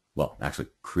 Well, actually,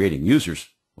 creating users,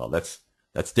 well, that's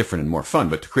That's different and more fun.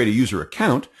 But to create a user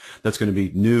account, that's going to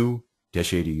be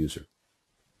new-AD user.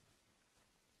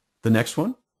 The next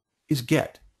one is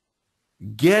get.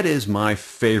 Get is my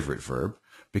favorite verb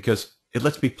because it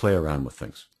lets me play around with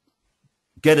things.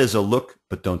 Get is a look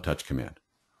but don't touch command.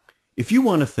 If you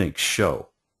want to think show,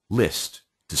 list,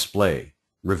 display,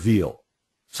 reveal,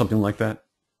 something like that,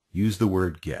 use the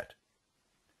word get.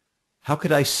 How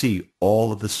could I see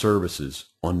all of the services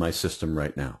on my system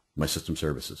right now, my system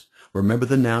services? Remember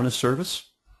the noun is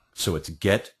service? So it's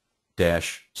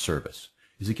get-service.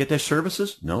 Is it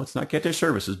get-services? No, it's not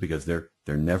get-services because they're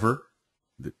never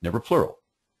plural.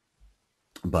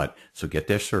 But so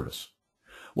get-service.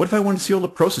 What if I want to see all the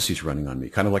processes running on me,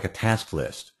 kind of like a task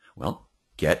list? Well,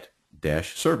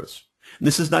 get-service. And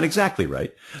this is not exactly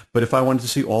right, but if I wanted to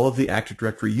see all of the Active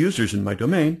Directory users in my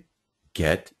domain,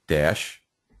 get dash,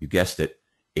 you guessed it,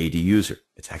 AD user.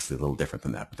 It's actually a little different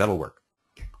than that, but that'll work.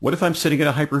 What if I'm sitting in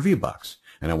a Hyper-V box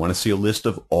and I want to see a list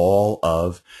of all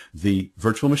of the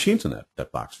virtual machines in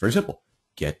that box? Very simple.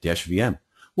 Get dash VM.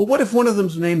 Well, what if one of them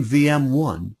is named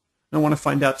VM1 and I want to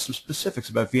find out some specifics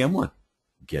about VM1?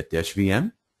 Get dash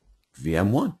VM,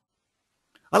 VM1.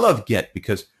 I love get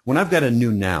because when I've got a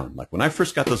new noun, like when I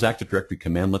first got those Active Directory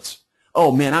commandlets,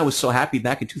 oh man, I was so happy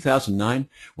back in 2009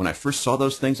 when I first saw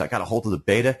those things. I got a hold of the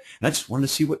beta and I just wanted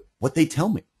to see what they tell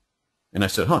me. And I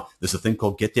said, there's a thing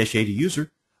called get-AD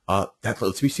user. That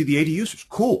lets me see the AD users.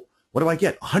 Cool. What do I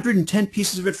get? 110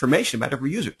 pieces of information about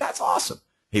every user. That's awesome.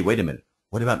 Hey, wait a minute.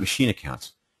 What about machine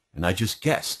accounts? And I just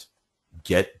guessed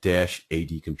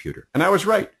get-AD computer. And I was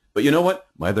right. But you know what?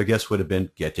 My other guess would have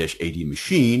been get-AD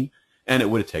machine, and it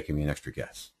would have taken me an extra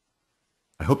guess.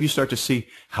 I hope you start to see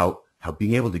how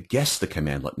being able to guess the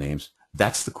commandlet names,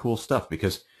 that's the cool stuff,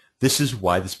 because this is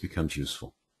why this becomes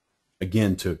useful.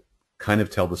 Again, to kind of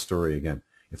tell the story again.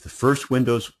 If the first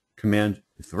Windows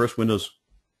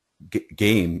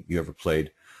game you ever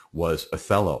played was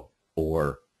Othello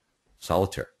or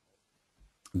Solitaire,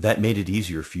 that made it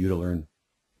easier for you to learn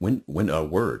a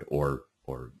word or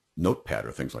Notepad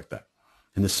or things like that.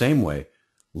 In the same way,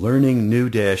 learning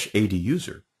new-AD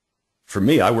user, for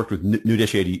me, I worked with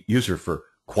new-AD user for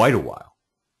quite a while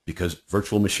because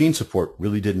virtual machine support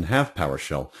really didn't have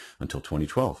PowerShell until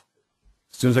 2012.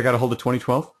 As soon as I got a hold of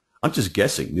 2012, I'm just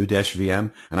guessing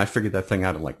new-VM, and I figured that thing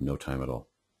out in like no time at all.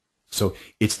 So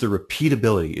it's the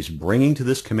repeatability, is bringing to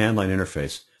this command line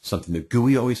interface something that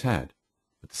GUI always had,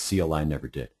 but the CLI never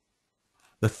did.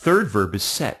 The third verb is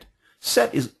set.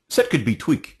 Set could be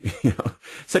tweak.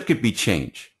 Set could be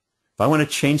change. If I want to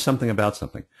change something about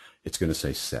something, it's going to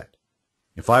say set.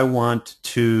 If I want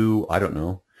to, I don't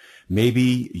know,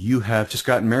 maybe you have just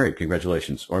gotten married,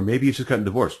 congratulations. Or maybe you've just gotten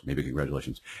divorced, maybe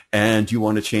congratulations. And you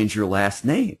want to change your last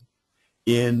name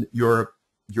in your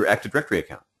Active Directory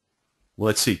account. Well,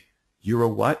 let's see. You're a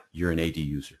what? You're an AD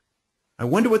user. I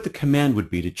wonder what the command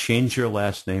would be to change your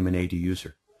last name in AD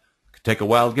user. Could take a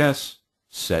wild guess.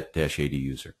 Set-AD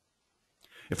user.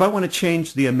 If I want to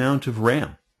change the amount of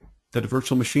RAM that a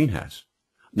virtual machine has.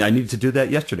 Now, I needed to do that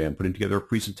yesterday. I'm putting together a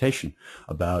presentation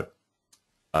about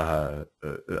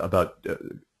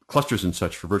clusters and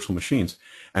such for virtual machines,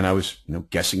 and I was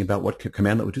guessing about what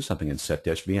command that would do something, and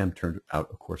set-VM turned out,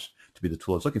 of course, to be the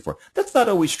tool I was looking for. That's not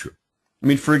always true. I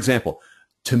mean, for example,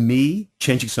 to me,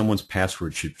 changing someone's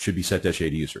password should be set-AD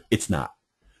user. It's not.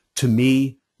 To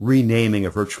me, renaming a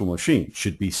virtual machine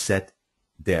should be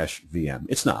set-VM.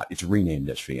 It's not. It's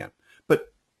rename-VM.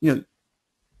 But,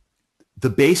 the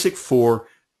basic four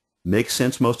makes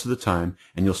sense most of the time,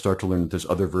 and you'll start to learn that there's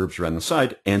other verbs around the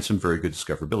side and some very good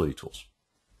discoverability tools.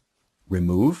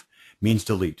 Remove means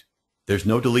delete. There's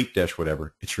no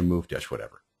delete-whatever. It's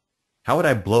remove-whatever. How would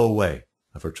I blow away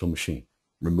a virtual machine?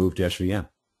 Remove-VM.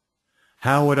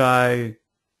 How would I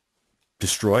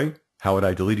destroy? How would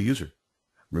I delete a user?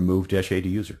 Remove-AD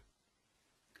user.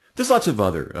 There's lots of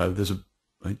other. I'm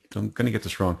going to get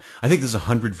this wrong. I think there's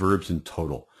 100 verbs in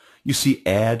total. You see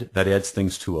add, that adds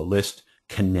things to a list.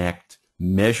 Connect,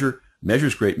 measure.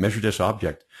 Measure's great.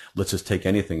 Measure-object lets us take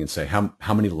anything and say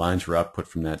how many lines were output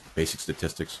from that, basic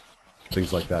statistics,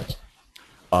 things like that.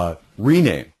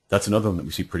 Rename, that's another one that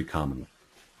we see pretty commonly.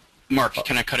 Mark,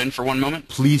 can I cut in for one moment?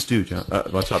 Please do, John.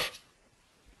 What's up?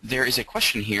 There is a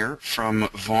question here from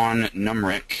Vaughn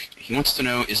Numrick. He wants to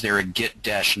know, is there a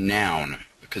get-noun?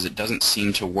 Because it doesn't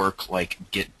seem to work like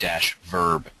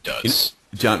get-verb does.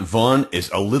 John, Vaughn is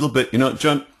a little bit,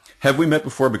 John, have we met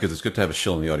before? Because it's good to have a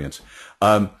shill in the audience.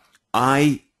 The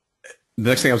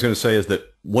next thing I was going to say is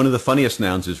that one of the funniest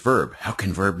nouns is verb. How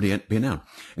can verb be a noun?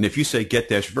 And if you say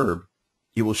get-verb,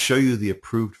 it will show you the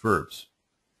approved verbs.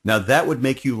 Now, that would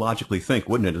make you logically think,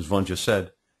 wouldn't it, as Vaughn just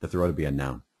said, that there ought to be a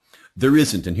noun. There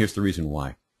isn't, and here's the reason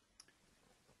why.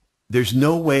 there's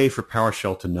no way for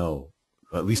PowerShell to know,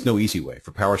 at least no easy way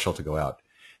for PowerShell to go out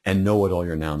and know what all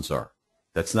your nouns are.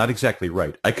 That's not exactly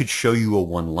right. I could show you a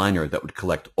one-liner that would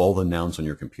collect all the nouns on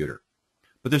your computer,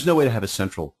 but there's no way to have a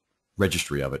central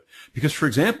registry of it. Because, for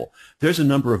example, there's a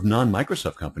number of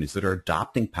non-Microsoft companies that are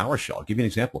adopting PowerShell. I'll give you an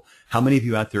example. How many of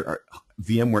you out there are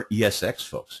VMware ESX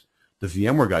folks? The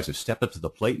VMware guys have stepped up to the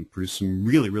plate and produced some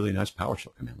really, really nice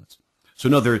PowerShell commandlets. So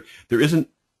no, there isn't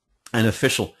an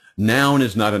official noun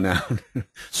is not a noun.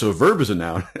 So a verb is a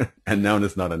noun, and noun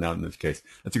is not a noun in this case.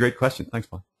 That's a great question. Thanks,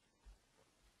 Paul.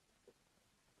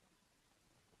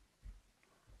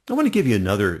 I want to give you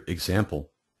another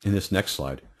example in this next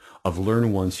slide of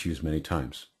learn once, use many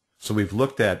times. So we've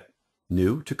looked at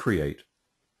new to create,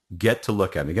 get to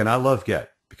look at. And again, I love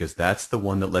get because that's the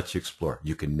one that lets you explore.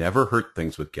 You can never hurt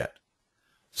things with get.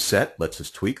 Set lets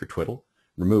us tweak or twiddle.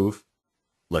 Remove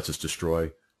lets us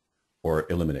destroy or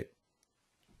eliminate.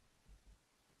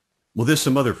 Well, there's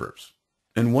some other verbs,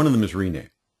 and one of them is rename.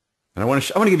 And I want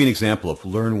to give you an example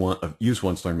of use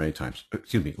once, learn many times.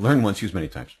 Excuse me, learn once, use many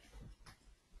times.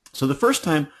 So the first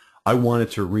time I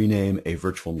wanted to rename a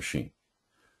virtual machine.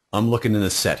 I'm looking in the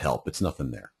set help. It's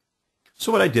nothing there. So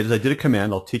what I did is I did a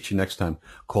command I'll teach you next time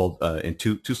called, in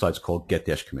two slides called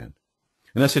get-command.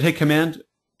 And I said, hey,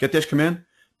 get-command,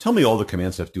 tell me all the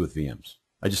commands that have to do with VMs.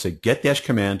 I just say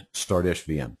get-command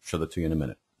star-VM. Show that to you in a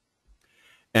minute.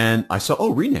 And I saw,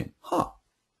 oh, rename. Huh.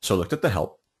 So I looked at the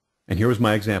help, and here was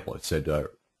my example. It said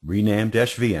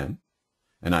rename-VM,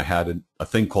 and I had a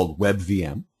thing called web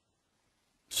VM.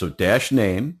 So dash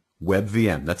name, web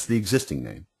VM, that's the existing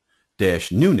name, dash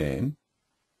new name,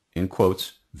 in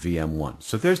quotes, VM1.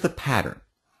 So there's the pattern.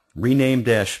 Rename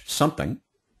dash something,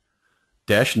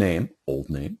 dash name, old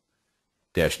name,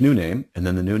 dash new name, and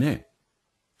then the new name.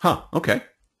 Huh, okay.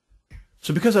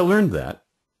 So because I learned that,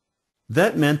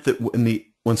 that meant that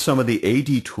when some of the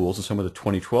AD tools and some of the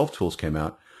 2012 tools came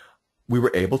out, we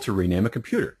were able to rename a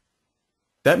computer.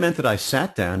 That meant that I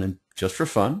sat down and just for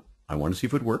fun, I wanted to see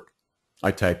if it would work.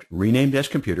 I typed rename dash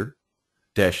computer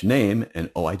dash name, and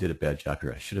oh, I did a bad job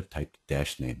here. I should have typed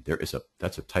dash name.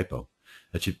 That's a typo.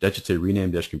 That should say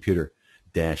rename dash computer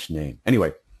dash name.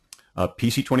 Anyway,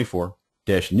 PC24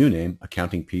 dash new name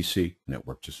accounting PC, and it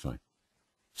worked just fine.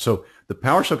 So the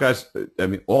PowerShell guys, I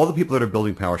mean, all the people that are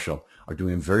building PowerShell are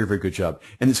doing a very, very good job.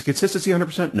 And is the consistency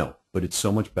 100%? No, but it's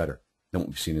so much better than what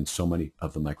we've seen in so many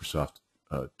of the Microsoft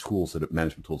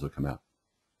management tools that come out.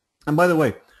 And by the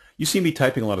way, you see me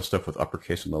typing a lot of stuff with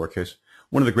uppercase and lowercase.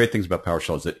 One of the great things about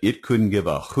PowerShell is that it couldn't give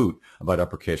a hoot about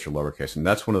uppercase or lowercase, and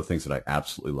that's one of the things that I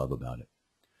absolutely love about it.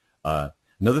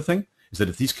 Another thing is that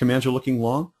if these commands are looking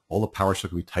long, all the PowerShell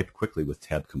can be typed quickly with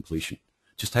tab completion.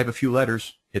 Just type a few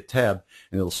letters, hit tab,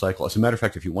 and it'll cycle. As a matter of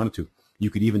fact, if you wanted to, you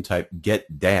could even type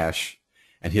get dash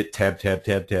and hit tab, tab,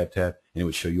 tab, tab, tab, and it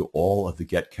would show you all of the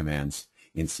get commands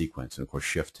in sequence. And of course,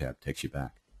 shift tab takes you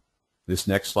back. This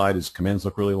next slide is commands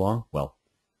look really long. Well,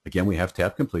 again, we have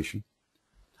tab completion.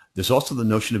 There's also the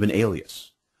notion of an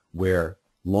alias, where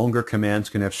longer commands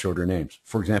can have shorter names.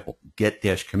 For example,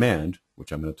 get-command,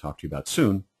 which I'm going to talk to you about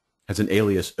soon, has an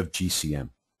alias of GCM.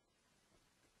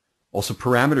 Also,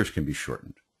 parameters can be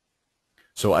shortened.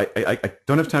 So I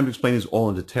don't have time to explain these all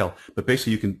in detail, but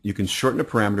basically you can shorten a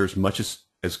parameter as much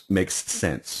as makes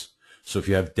sense. So if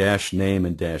you have dash name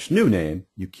and dash new name,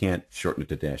 you can't shorten it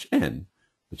to dash n,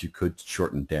 but you could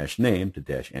shorten dash name to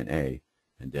dash NA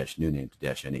and dash new name to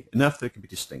dash NE, enough that it can be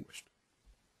distinguished.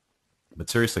 But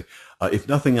seriously, if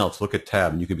nothing else, look at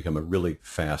tab and you can become a really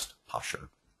fast posher.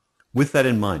 With that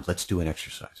in mind, let's do an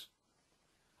exercise.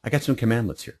 I got some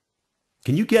commandlets here.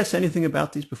 Can you guess anything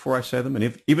about these before I say them?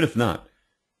 And even if not,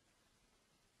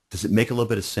 does it make a little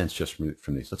bit of sense just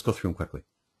from these? Let's go through them quickly.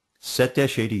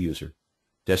 Set-AD user,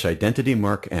 dash identity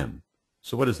mark M.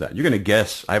 So what is that? You're going to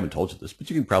guess, I haven't told you this, but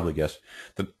you can probably guess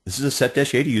that this is a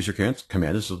set-AD user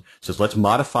command. It says let's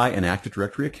modify an Active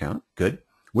Directory account. Good.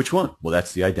 Which one? Well,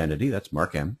 that's the identity. That's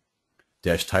mark M.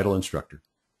 Dash title instructor.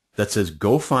 That says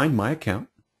go find my account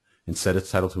and set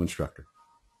its title to instructor.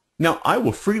 Now, I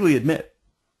will freely admit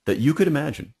that you could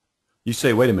imagine. You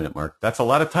say, wait a minute, Mark, that's a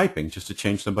lot of typing just to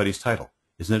change somebody's title.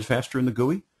 Isn't it faster in the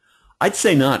GUI? I'd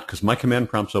say not, because my command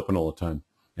prompt's open all the time.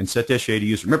 And set-AD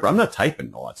user, remember, I'm not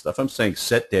typing all that stuff. I'm saying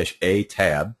set-A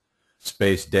tab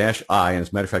space dash I, and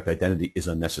as a matter of fact, identity is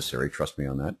unnecessary. Trust me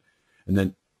on that. And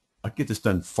then I can get this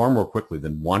done far more quickly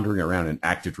than wandering around an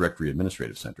Active Directory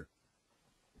Administrative Center.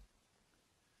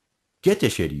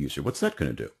 Get-AD user, what's that going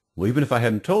to do? Well, even if I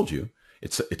hadn't told you,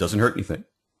 it doesn't hurt anything.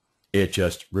 It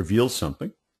just reveals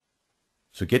something.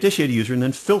 So get-AD user and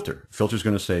then filter. Filter's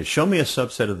going to say, show me a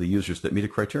subset of the users that meet a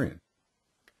criterion.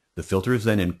 The filter is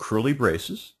then in curly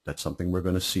braces. That's something we're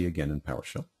going to see again in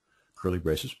PowerShell. curly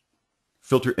braces.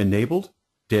 Filter enabled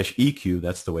dash EQ,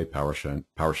 that's the way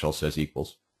PowerShell says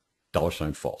equals,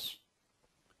 $false.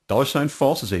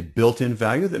 $false is a built-in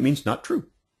value that means not true.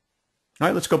 All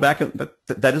right, let's go back.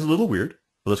 That is a little weird,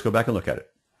 but let's go back and look at it.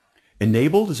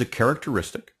 Enabled is a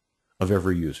characteristic of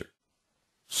every user.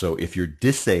 So if you're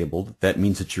disabled, that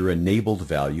means that your enabled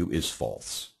value is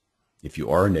false. If you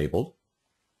are enabled,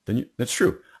 then that's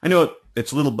true. I know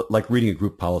it's a little bit like reading a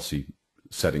group policy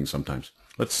setting sometimes.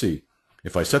 Let's see.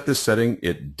 If I set this setting,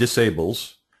 it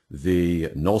disables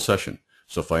the null session.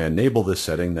 So if I enable this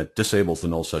setting, that disables the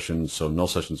null session, so null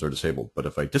sessions are disabled. But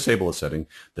if I disable a setting,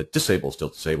 that disables still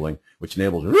disabling, which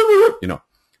enables, you know.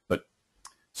 But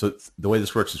so the way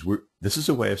this works is this is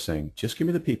a way of saying, just give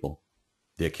me the people,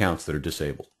 the accounts that are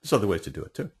disabled. There's other ways to do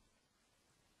it too.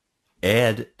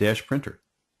 Add dash printer.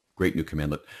 Great new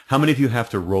commandlet. How many of you have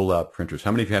to roll out printers?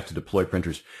 How many of you have to deploy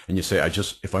printers and you say,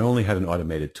 if I only had an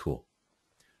automated tool?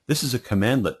 This is a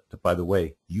commandlet that, by the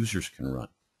way, users can run.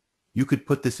 You could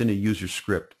put this in a user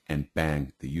script and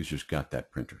bang, the user's got that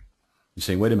printer. You're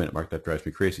saying, wait a minute, Mark, that drives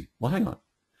me crazy. Well, hang on.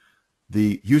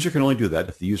 The user can only do that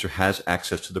if the user has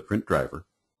access to the print driver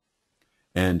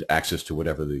and access to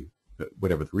whatever the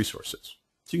resource is.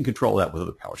 So you can control that with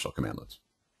other PowerShell commandlets.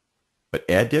 But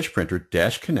add dash printer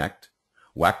dash connect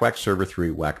whack whack server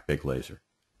 3 whack big laser.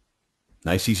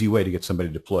 Nice easy way to get somebody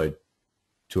deployed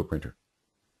to a printer.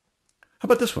 How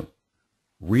about this one?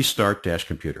 Restart dash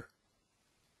computer.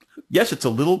 Yes, it's a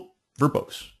little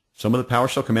verbose. Some of the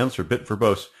PowerShell commandlets are a bit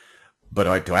verbose,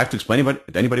 but do I have to explain to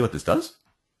anybody what this does?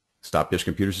 Stop dash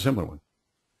computer is a similar one.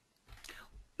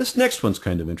 This next one's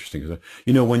kind of interesting.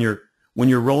 You know, when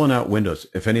you're rolling out Windows,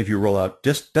 if any of you roll out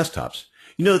desktops,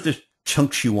 you know that there's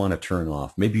chunks you want to turn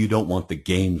off. Maybe you don't want the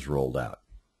games rolled out.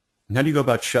 And how do you go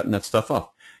about shutting that stuff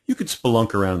off? You could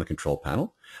spelunk around in the control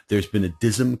panel. There's been a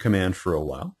dism command for a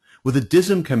while. Well, the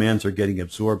dism commands are getting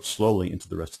absorbed slowly into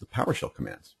the rest of the PowerShell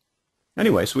commands.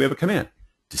 Anyway, so we have a command,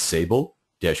 disable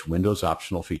dash Windows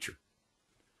optional feature.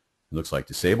 It looks like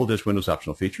disable dash Windows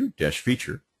optional feature dash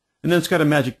feature, and then it's got a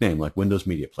magic name like Windows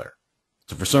Media Player.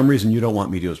 So for some reason, you don't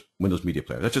want Windows Media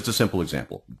Player. That's just a simple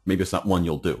example. Maybe it's not one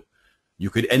you'll do. You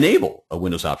could enable a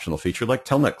Windows optional feature like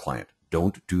Telnet Client.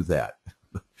 Don't do that.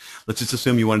 Let's just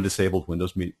assume you want to disable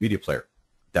Windows Media Player.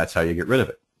 That's how you get rid of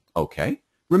it. Okay.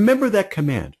 Remember that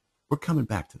command. We're coming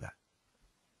back to that.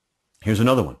 Here's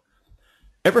another one.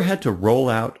 Ever had to roll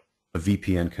out a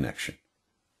VPN connection?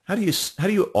 How do you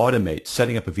automate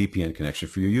setting up a VPN connection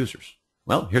for your users?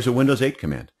 Well, here's a Windows 8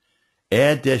 command.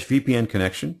 Add dash VPN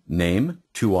connection, name,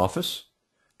 to office,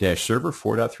 dash server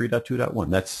 4.3.2.1.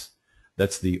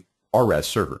 That's the RAS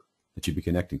server that you'd be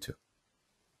connecting to.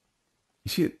 You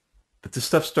see that this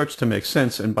stuff starts to make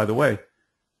sense. And by the way,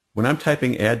 when I'm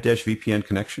typing add dash VPN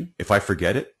connection, if I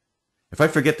forget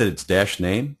that it's dash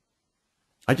name,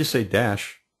 I just say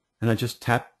dash and I just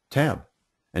tap tab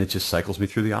and it just cycles me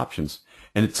through the options.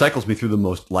 And it cycles me through the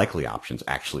most likely options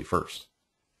actually first.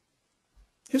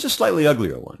 Here's a slightly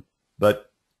uglier one,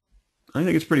 but I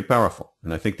think it's pretty powerful.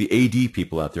 And I think the AD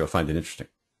people out there will find it interesting.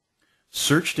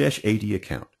 Search dash AD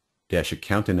account dash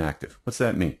account inactive. What's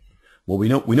that mean? Well, we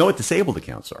know what disabled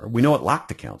accounts are. We know what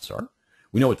locked accounts are.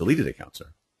 We know what deleted accounts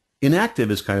are. Inactive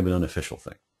is kind of an unofficial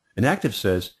thing. Inactive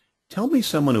says, tell me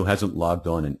someone who hasn't logged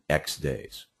on in X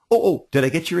days. Oh, did I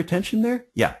get your attention there?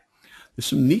 Yeah. There's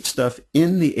some neat stuff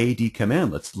in the AD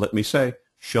command. Let me say,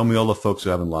 show me all the folks who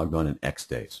haven't logged on in X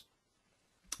days.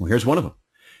 Well, here's one of them.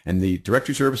 And the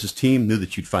directory services team knew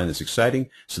that you'd find this exciting,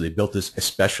 so they built this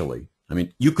especially. I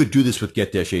mean, you could do this with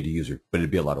get-AD user, but it'd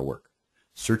be a lot of work.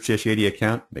 Search-AD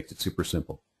account makes it super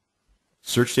simple.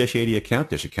 Search-AD account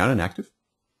dash account inactive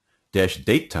dash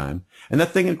date time, and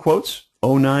that thing in quotes,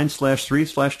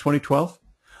 09/3/2012,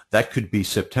 that could be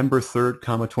September 3rd,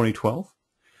 2012.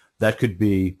 That could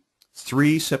be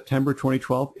 3 September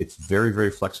 2012. It's very, very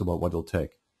flexible what it'll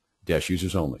take. Dash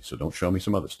users only, so don't show me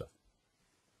some other stuff.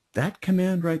 That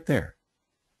command right there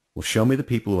will show me the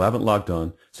people who haven't logged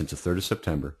on since the 3rd of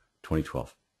September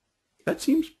 2012. That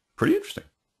seems pretty interesting.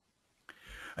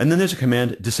 And then there's a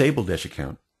command, disable dash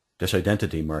account dash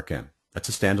identity mark M. That's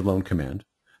a standalone command.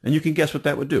 And you can guess what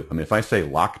that would do. I mean, if I say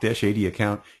lock dash AD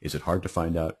account, is it hard to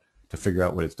figure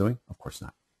out what it's doing? Of course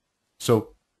not.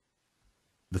 So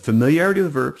the familiarity of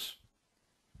the verbs,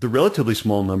 the relatively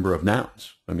small number of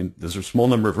nouns. I mean, there's a small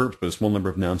number of verbs, but a small number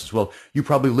of nouns as well. You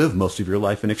probably live most of your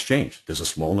life in Exchange. There's a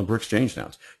small number of Exchange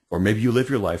nouns. Or maybe you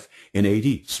live your life in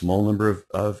AD, small number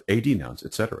of AD nouns,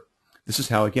 etc. This is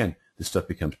how, again, this stuff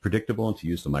becomes predictable and, to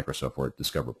use the Microsoft word,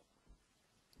 discoverable.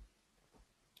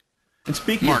 And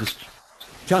speaking Mark, of this,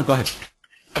 John, go ahead.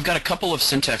 I've got a couple of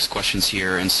syntax questions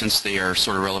here, and since they are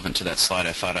sort of relevant to that slide,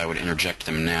 I thought I would interject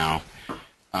them now.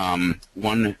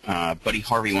 One, Buddy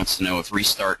Harvey wants to know if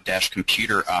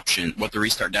restart-computer option, what the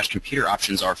restart-computer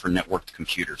options are for networked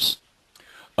computers.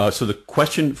 So the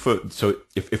question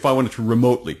if I wanted to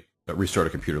remotely restart a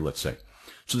computer, let's say.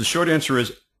 So the short answer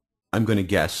is I'm going to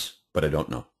guess, but I don't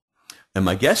know. And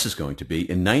my guess is going to be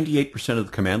in 98% of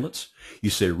the commandlets, you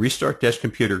say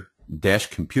restart-computer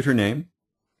name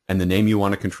and the name you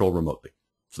want to control remotely.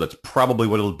 So that's probably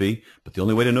what it'll be, but the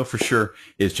only way to know for sure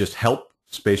is just help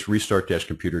space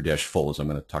restart-computer-full, as I'm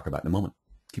going to talk about in a moment.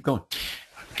 Keep going.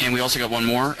 And we also got one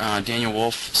more. Daniel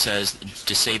Wolf says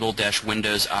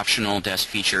disable-Windows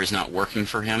optional-feature is not working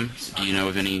for him. Do you know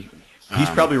of any? He's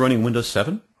probably running Windows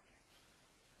 7.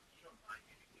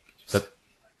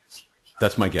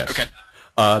 That's my guess. Okay.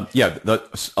 Yeah,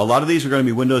 a lot of these are going to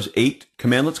be Windows 8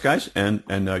 commandlets, guys, and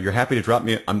you're happy to drop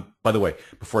me. By the way,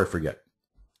 before I forget,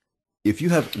 if you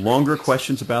have longer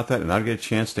questions about that and I don't get a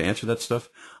chance to answer that stuff,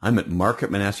 I'm at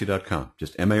mark@minasi.com.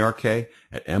 Just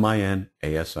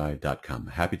mark@minasi.com.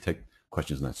 Happy to take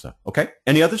questions on that stuff. Okay?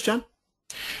 Any others, John?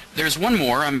 There's one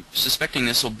more. I'm suspecting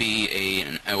this will be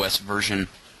an OS version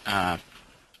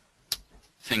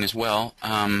thing as well.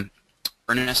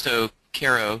 Ernesto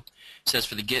Caro says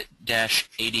for the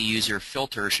get-AD user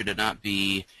filter, should it not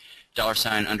be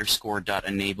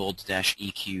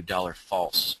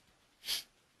 $_enabled-EQ$false?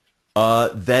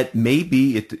 That may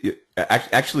be it.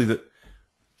 Actually,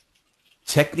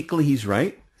 technically he's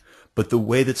right, but the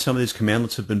way that some of these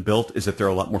commandlets have been built is that they're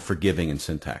a lot more forgiving in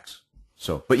syntax.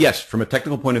 So, but yes, from a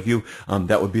technical point of view,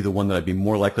 that would be the one that I'd be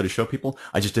more likely to show people.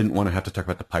 I just didn't want to have to talk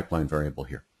about the pipeline variable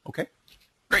here. Okay?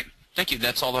 Great. Thank you.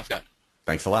 That's all I've got.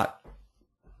 Thanks a lot.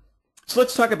 So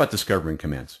let's talk about discovering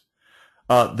commands.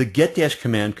 The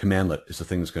get-command commandlet is the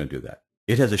thing that's going to do that.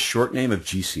 It has a short name of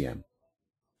GCM.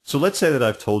 So let's say that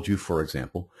I've told you, for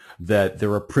example, that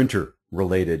there are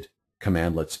printer-related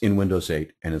commandlets in Windows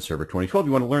 8 and in Server 2012.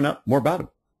 You want to learn more about them.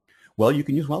 Well, you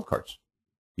can use wildcards.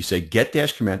 You say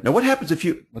get-command. Now, what happens if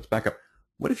you, let's back up.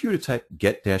 What if you were to type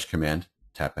get-command,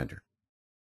 tap enter?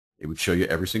 It would show you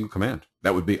every single command.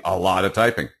 That would be a lot of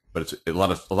typing, but it's a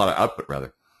lot of output,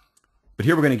 rather. But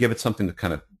here we're going to give it something to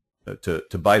kind of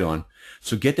to bite on.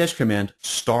 So get-command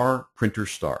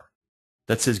 *printer*.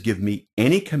 That says give me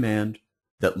any command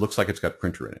that looks like it's got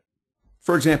printer in it.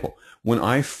 For example, when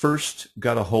I first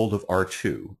got a hold of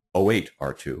R2, 08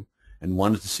 R2, and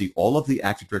wanted to see all of the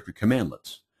Active Directory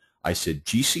commandlets, I said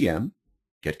GCM,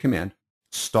 get command,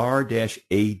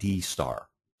 *-AD*. So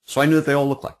I knew that they all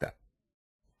look like that.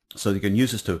 So you can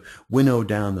use this to winnow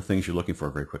down the things you're looking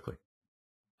for very quickly.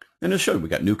 And as shown, we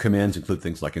got new commands include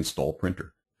things like install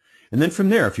printer. And then from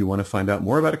there, if you want to find out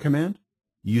more about a command,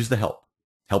 use the help.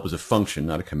 Help is a function,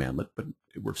 not a commandlet, but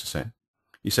it works the same.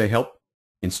 You say help,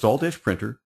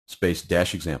 install-printer,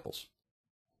 --examples.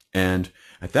 And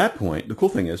at that point, the cool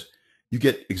thing is you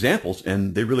get examples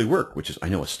and they really work, which is, I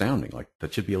know, astounding. Like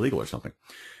that should be illegal or something.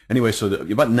 Anyway, so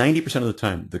about 90% of the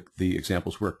time, the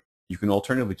examples work. You can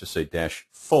alternatively just say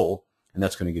 -full, and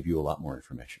that's going to give you a lot more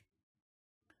information.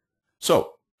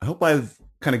 So I hope I've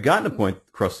kind of gotten a point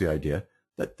across the idea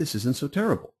that this isn't so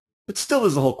terrible. But still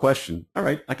there's the whole question, all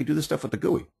right, I can do this stuff with the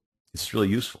GUI. This is really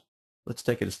useful. Let's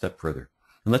take it a step further.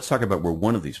 And let's talk about where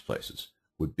one of these places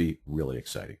would be really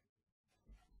exciting.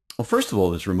 Well, first of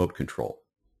all, there's remote control.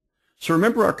 So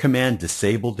remember our command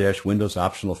disable-windows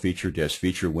optional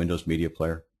feature Windows Media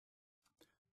Player?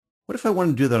 What if I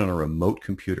want to do that on a remote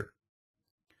computer?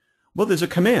 Well, there's a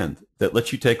command that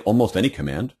lets you take almost any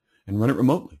command and run it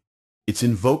remotely. It's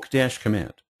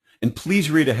invoke-command. And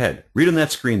please read ahead. Read on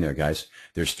that screen there, guys.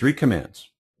 There's 3 commands.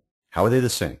 How are they the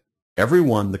same? Every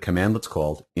one, the commandlet's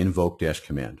called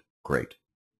invoke-command. Great.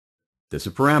 There's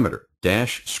a parameter,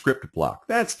 -script block.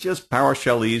 That's just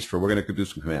PowerShellese for we're going to do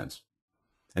some commands.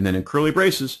 And then in curly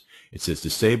braces, it says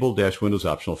disable-Windows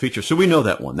optional feature. So we know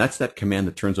that one. That's that command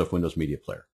that turns off Windows Media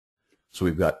Player. So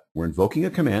we're invoking a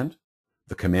command.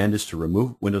 The command is to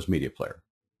remove Windows Media Player.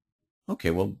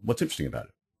 Okay, well, what's interesting about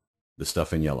it? The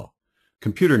stuff in yellow.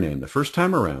 Computer name. The first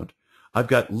time around, I've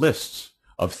got lists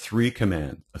of 3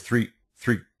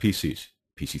 PCs.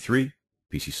 PC3,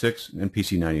 PC6, and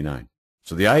PC99.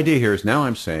 So the idea here is now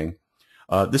I'm saying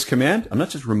this command, I'm not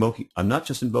just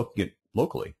invoking it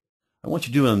locally. I want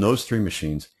you to do it on those 3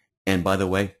 machines, and by the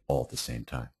way, all at the same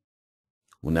time.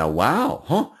 Well, now,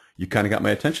 wow, you kind of got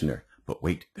my attention there. But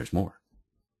wait, there's more.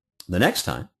 The next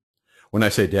time, when I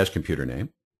say -computer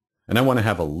name, and I want to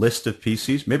have a list of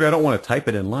PCs, maybe I don't want to type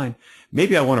it in line.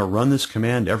 Maybe I want to run this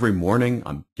command every morning.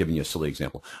 I'm giving you a silly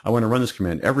example. I want to run this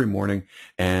command every morning,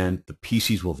 and the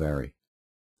PCs will vary.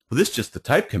 Well, this is just the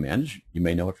type command. You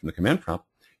may know it from the command prompt.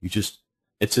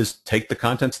 it says take the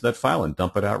contents of that file and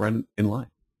dump it out right in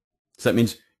line. So that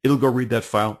means it'll go read that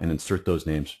file and insert those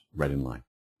names right in line.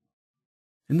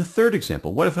 In the third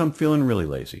example, what if I'm feeling really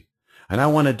lazy and I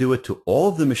want to do it to all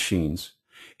of the machines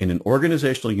in an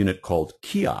organizational unit called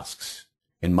kiosks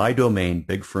in my domain,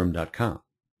 bigfirm.com.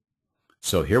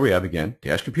 So here we have again,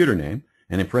 dash computer name,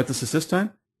 and in parentheses this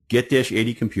time,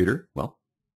 get-80 computer. Well,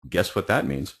 guess what that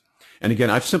means? And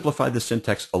again, I've simplified the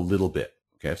syntax a little bit.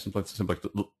 Okay, I've simplified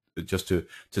just to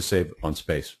save on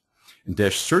space. And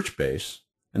dash search base,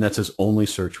 and that says only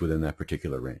search within that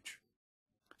particular range.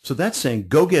 So that's saying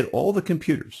go get all the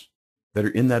computers that are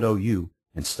in that OU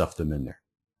and stuff them in there.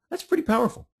 That's pretty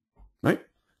powerful, right?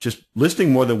 Just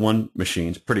listing more than one machine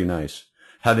is pretty nice.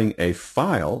 Having a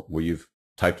file where you've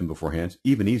typed them beforehand,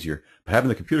 even easier. But having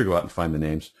the computer go out and find the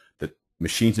names that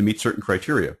machines that meet certain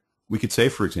criteria. We could say,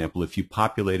 for example, if you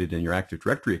populated in your Active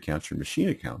Directory accounts, your machine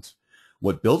accounts,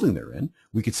 what building they're in,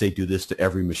 we could say do this to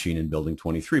every machine in building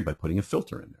 23 by putting a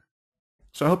filter in there.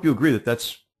 So I hope you agree that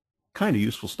that's kind of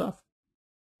useful stuff.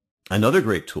 Another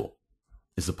great tool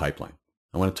is the pipeline.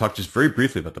 I want to talk just very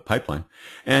briefly about the pipeline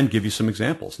and give you some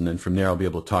examples. And then from there, I'll be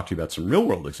able to talk to you about some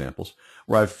real-world examples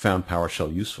where I've found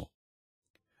PowerShell useful.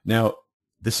 Now,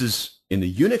 this is in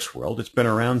the Unix world. It's been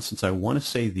around since I want to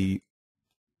say the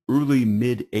early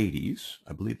mid-'80s,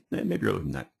 I believe, maybe earlier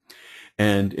than that.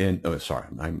 And oh, sorry,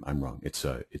 I'm wrong. It's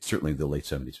certainly the late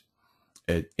 70s.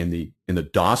 In the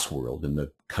DOS world, in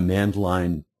the command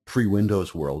line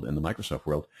pre-Windows world, in the Microsoft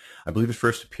world, I believe it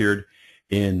first appeared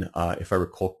in, if I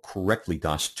recall correctly,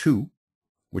 DOS 2,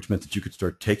 which meant that you could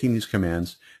start taking these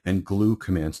commands and glue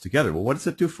commands together. Well, what does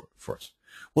that do for us?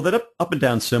 Well, that up and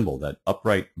down symbol, that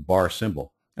upright bar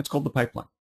symbol, that's called the pipeline.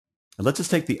 It lets us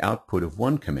take the output of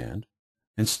one command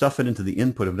and stuff it into the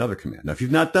input of another command. Now, if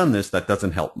you've not done this, that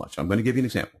doesn't help much. I'm going to give you an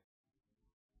example.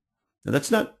 Now,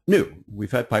 that's not new.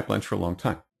 We've had pipelines for a long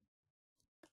time.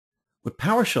 What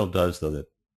PowerShell does, though,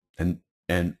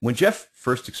 and when Jeff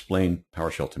first explained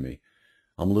PowerShell to me,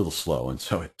 I'm a little slow, and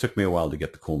so it took me a while to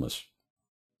get the coolness.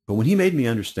 But when he made me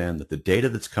understand that the data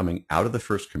that's coming out of the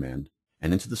first command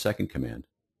and into the second command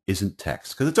isn't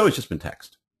text, because it's always just been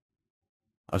text,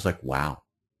 I was like, wow.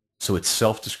 So it's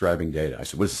self-describing data. I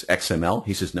said, what is this, XML?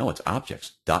 He says, no, it's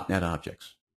objects, .NET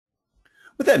objects.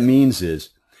 What that means is,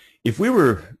 if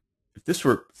this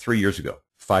were 3 years ago,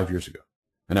 5 years ago,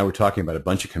 and I were talking about a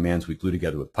bunch of commands we glue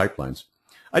together with pipelines,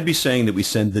 I'd be saying that we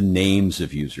send the names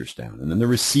of users down, and then the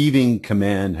receiving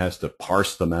command has to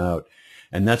parse them out,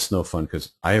 and that's no fun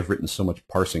because I have written so much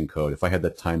parsing code. If I had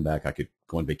that time back, I could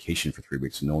go on vacation for 3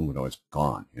 weeks and no one would always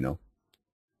gone, you know?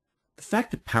 The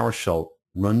fact that PowerShell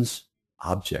runs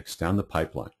objects down the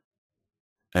pipeline,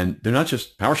 and they're not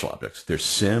just PowerShell objects, they're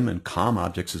SIM and COM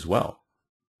objects as well.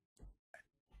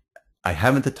 I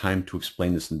haven't the time to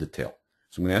explain this in detail,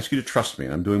 so I'm going to ask you to trust me,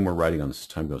 and I'm doing more writing on this as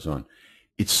time goes on.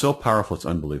 It's so powerful, it's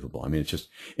unbelievable. I mean, it's just,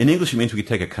 in English, it means we could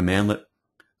take a commandlet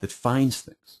that finds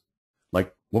things.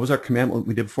 Like, what was our commandlet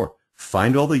we did before?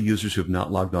 Find all the users who have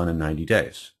not logged on in 90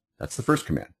 days. That's the first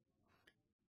command.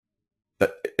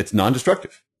 It's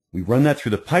non-destructive. We run that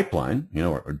through the pipeline, you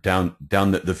know, or down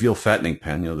the veal fattening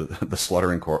pen, you know, the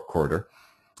slaughtering corridor,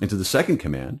 into the second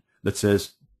command that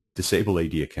says disable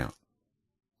AD account.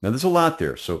 Now, there's a lot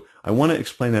there, so I want to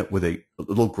explain that with a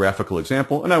little graphical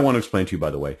example, and I want to explain to you,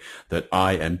 by the way, that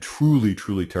I am truly,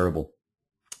 truly terrible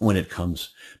when it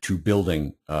comes to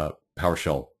building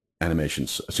PowerShell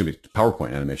animations,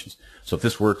 PowerPoint animations. So if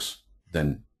this works,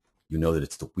 then you know that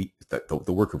it's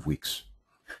the work of weeks.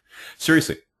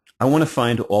 Seriously, I want to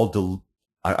find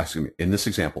in this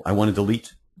example, I want to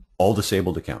delete all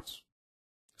disabled accounts.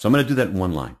 So I'm going to do that in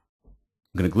one line.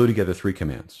 I'm going to glue together 3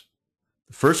 commands.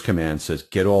 The first command says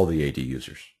get all the AD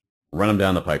users, run them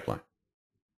down the pipeline.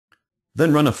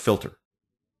 Then run a filter,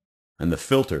 and the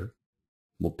filter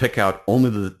will pick out only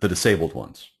the disabled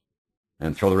ones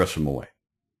and throw the rest of them away.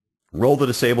 Roll the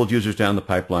disabled users down the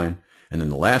pipeline, and then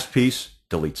the last piece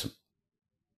deletes them.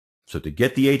 So to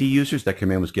get the AD users, that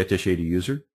command was get-AD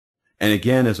user. And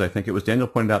again, as I think it was Daniel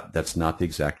pointed out, that's not the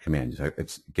exact command.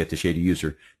 It's get-AD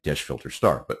user -filter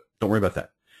star, but don't worry about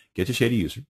that. Get-AD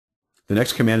user. The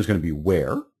next command is going to be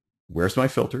where's my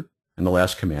filter, and the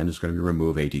last command is going to be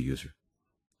remove AD user.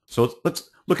 So let's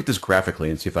look at this graphically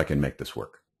and see if I can make this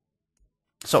work.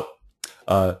 So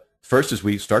first is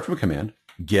we start from a command,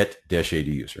 get-AD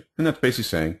user, and that's basically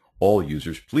saying all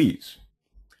users please.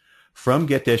 From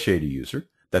get-AD user,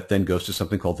 that then goes to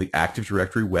something called the Active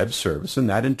Directory web service, and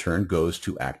that in turn goes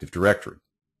to Active Directory.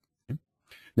 Okay.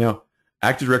 Now,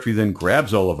 Active Directory then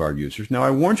grabs all of our users. Now, I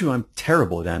warned you I'm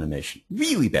terrible at animation,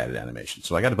 really bad at animation.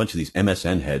 So I got a bunch of these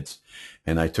MSN heads,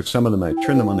 and I took some of them, I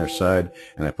turned them on their side,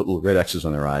 and I put little red X's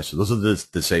on their eyes. So those are the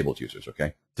disabled users,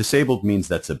 okay? Disabled means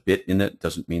that's a bit in it.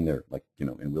 Doesn't mean they're like, in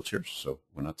wheelchairs. So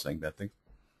we're not saying bad things.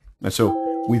 And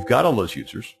so we've got all those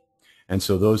users. And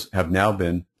so those have now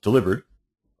been delivered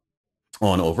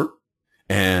on over.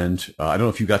 And I don't know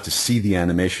if you got to see the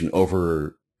animation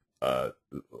over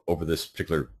this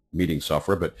particular meeting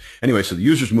software. But anyway, so the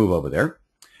users move over there.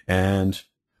 And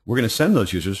we're going to send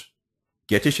those users.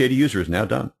 Get-to-shady user is now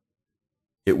done.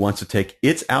 It wants to take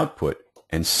its output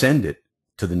and send it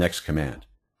to the next command.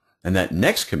 And that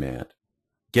next command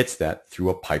gets that through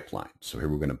a pipeline. So here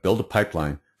we're going to build a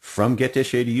pipeline from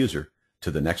get-to-shady user to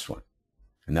the next one.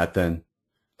 And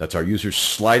that's our users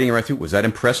sliding right through. Was that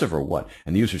impressive or what?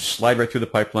 And the users slide right through the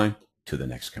pipeline to the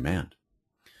next command.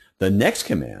 The next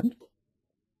command,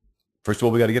 first of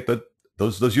all, we got to get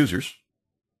those users.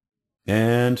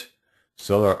 And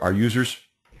so our users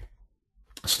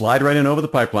slide right in over the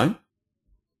pipeline.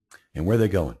 And where are they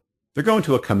going? They're going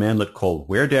to a commandlet called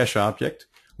where-object,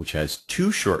 which has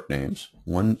two short names.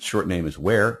 One short name is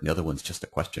where, the other one's just a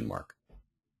question mark.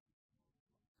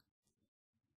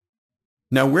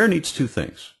 Now, where needs two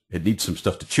things. It needs some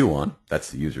stuff to chew on. That's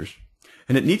the users.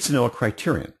 And it needs to know a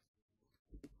criterion.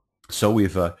 So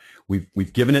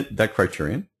we've given it that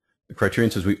criterion. The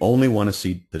criterion says we only want to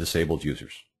see the disabled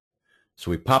users. So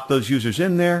we pop those users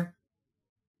in there,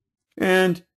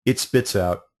 and it spits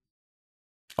out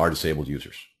our disabled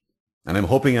users. And I'm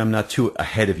hoping I'm not too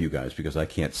ahead of you guys because I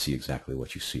can't see exactly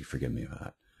what you see. Forgive me for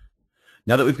that.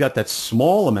 Now that we've got that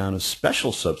small amount of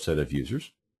special subset of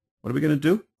users, what are we going to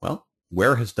do? Well,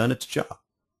 where has done its job.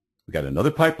 We've got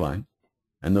another pipeline,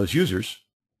 and those users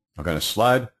are going to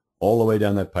slide all the way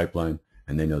down that pipeline,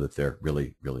 and they know that they're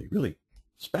really, really, really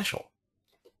special.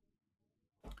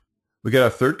 We got our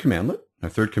third commandlet. Our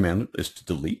third commandlet is to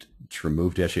delete, to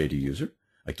remove -AD user.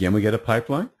 Again, we get a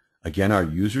pipeline. Again, our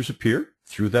users appear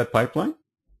through that pipeline,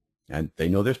 and they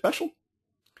know they're special.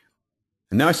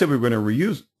 And now I said we're going to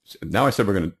reuse. Now I said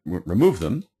we're going to remove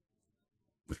them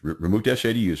with remove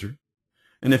 -AD user.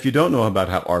 And if you don't know about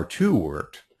how R2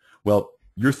 worked, well,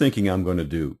 you're thinking I'm going to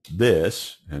do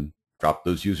this and drop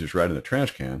those users right in the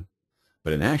trash can.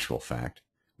 But in actual fact,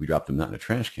 we dropped them not in a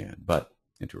trash can, but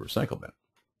into a recycle bin.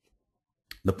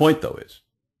 The point, though, is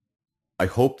I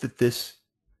hope that this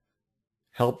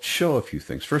helped show a few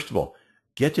things. First of all,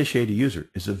 get-to-shady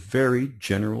user is a very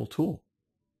general tool.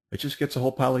 It just gets a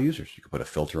whole pile of users. You can put a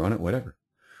filter on it, whatever.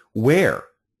 Where,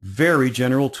 very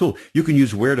general tool. You can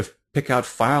use where to pick out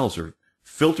files or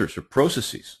filters or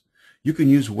processes. You can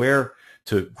use where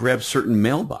to grab certain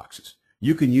mailboxes.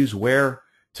 You can use where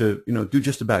to do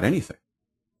just about anything.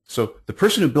 So the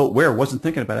person who built where wasn't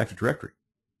thinking about Active Directory.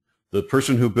 The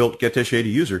person who built get-to-shady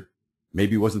user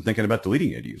maybe wasn't thinking about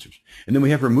deleting AD users. And then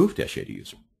we have remove-AD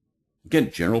user.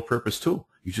 Again, general purpose tool.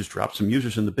 You just drop some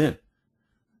users in the bin.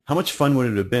 How much fun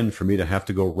would it have been for me to have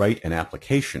to go write an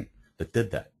application that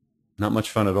did that? Not much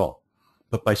fun at all.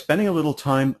 But by spending a little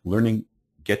time learning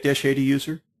get-AD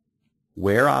user,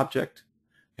 where object,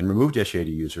 and remove-AD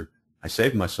user, I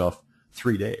saved myself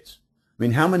 3 days. I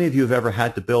mean, how many of you have ever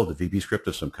had to build a VB script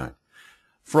of some kind?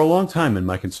 For a long time in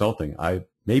my consulting,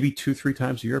 maybe 2-3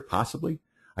 times a year, possibly,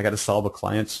 I got to solve a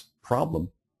client's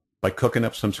problem by cooking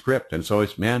up some script. And it's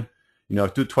always, man, I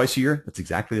do it twice a year. That's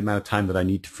exactly the amount of time that I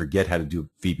need to forget how to do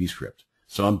VB script.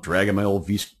 So I'm dragging my old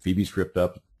VB script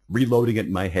up, reloading it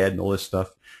in my head and all this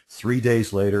stuff. 3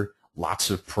 days later, lots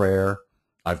of prayer.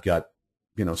 I've got,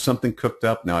 something cooked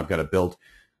up. Now I've got to build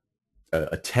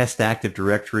a test Active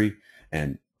Directory,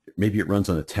 and maybe it runs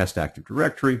on a test Active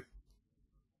Directory.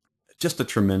 Just a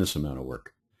tremendous amount of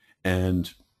work.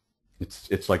 And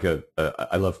it's like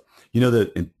I love, in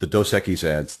the Dos Equis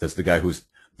ads, that's the guy who's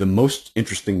the most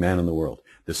interesting man in the world.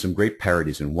 There's some great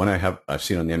parodies, and one I've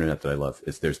seen on the internet that I love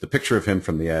is there's the picture of him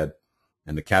from the ad,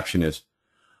 and the caption is,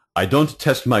 "I don't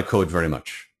test my code very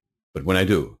much, but when I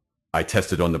do, I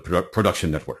test it on the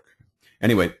production network."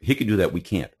 Anyway, he can do that. We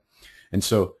can't. And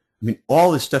so,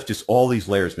 all this stuff, just all these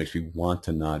layers makes me want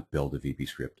to not build a VB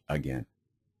script again.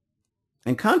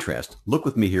 In contrast, look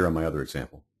with me here on my other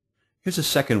example. Here's a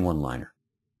second one-liner.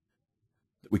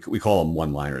 We call them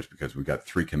one-liners because we've got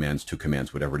 3 commands, 2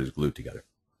 commands, whatever it is, glued together.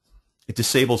 It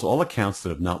disables all accounts that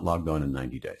have not logged on in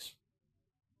 90 days.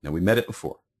 Now, we met it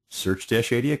before. Search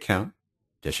 -AD account,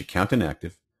 -account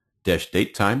inactive,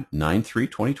 -date time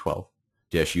 9/3/2012,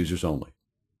 -users only.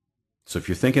 So if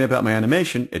you're thinking about my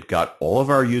animation, it got all of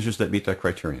our users that meet that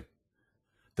criterion.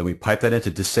 Then we pipe that into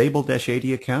disable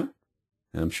 -AD account,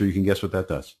 and I'm sure you can guess what that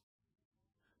does.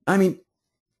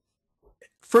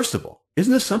 First of all,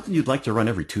 Isn't this something you'd like to run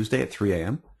every Tuesday at 3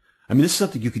 a.m.? I mean, this is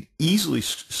something you could easily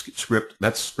script,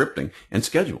 that's scripting, and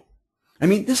schedule. I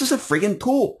mean, this is a friggin'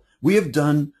 tool. We have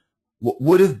done what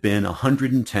would have been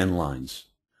 110 lines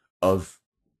of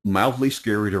mildly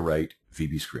scary to write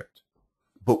VB script.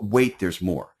 But wait, there's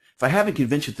more. If I haven't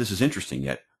convinced you that this is interesting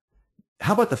yet,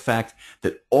 how about the fact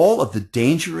that all of the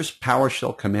dangerous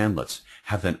PowerShell commandlets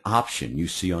have an option you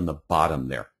see on the bottom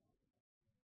there?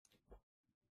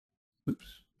 Oops,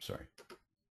 sorry.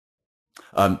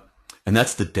 And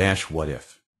that's the dash what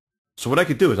if. So what I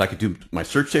could do is I could do my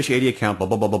search-80 account, blah,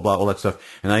 blah, blah, blah, blah, all that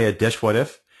stuff, and I add dash what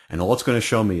if, and all it's going to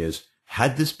show me is,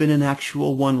 had this been an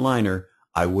actual one-liner,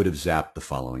 I would have zapped the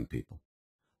following people.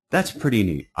 That's pretty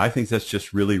neat. I think that's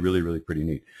just really, really, really pretty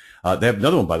neat. They have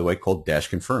another one, by the way, called dash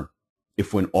confirm.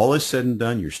 If when all is said and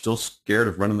done, you're still scared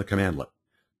of running the commandlet,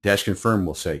 dash confirm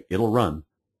will say it'll run,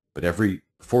 but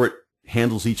before it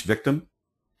handles each victim,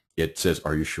 it says,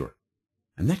 are you sure?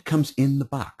 And that comes in the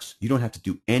box. You don't have to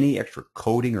do any extra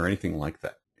coding or anything like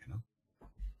that. You know?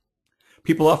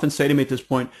 People often say to me at this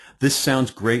point, this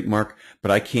sounds great, Mark, but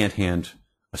I can't hand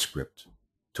a script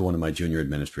to one of my junior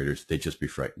administrators. They'd just be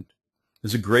frightened.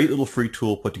 There's a great little free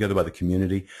tool put together by the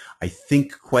community. I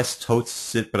think Quest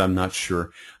hosts it, but I'm not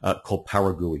sure, called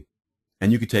Power GUI.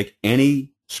 And you could take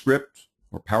any script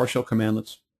or PowerShell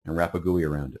commandlets and wrap a GUI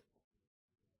around it.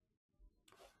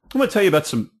 I'm going to tell you about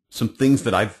some things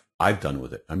that I've done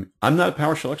with it. I'm not a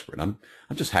PowerShell expert. I'm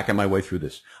just hacking my way through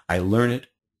this. I learn it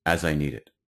as I need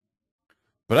it.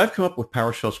 But I've come up with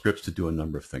PowerShell scripts to do a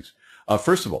number of things.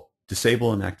 First of all,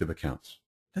 disable inactive accounts.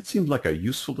 That seems like a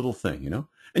useful little thing, you know?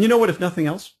 And you know what, if nothing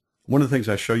else, one of the things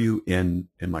I show you in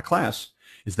my class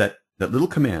is that little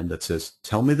command that says,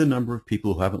 tell me the number of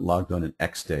people who haven't logged on in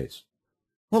X days.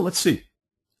 Well, let's see.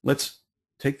 Let's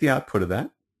take the output of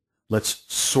that. Let's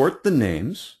sort the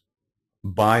names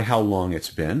by how long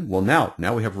it's been. Well, now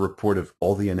we have a report of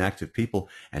all the inactive people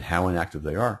and how inactive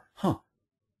they are.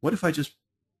 What if I just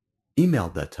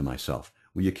emailed that to myself?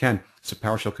 Well, you can. It's a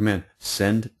PowerShell command,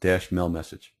 send-mail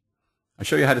message. I'll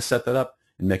show you how to set that up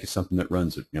and make it something that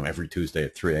runs every Tuesday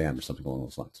at 3 a.m. or something along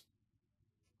those lines.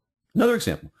 Another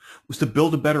example was to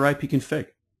build a better ipconfig.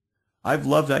 I've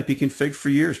loved ipconfig for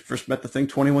years. First met the thing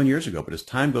 21 years ago, but as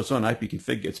time goes on,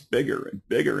 ipconfig gets bigger and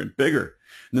bigger and bigger.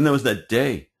 And then there was that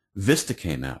day Vista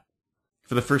came out.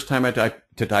 For the first time, I typed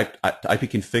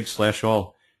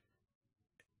ipconfig/all,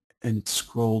 and it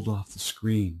scrolled off the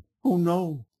screen. Oh,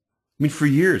 no. I mean, for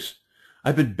years,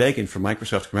 I've been begging for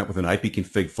Microsoft to come out with an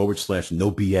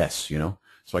ipconfig/no BS, you know,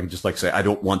 so I can just say, I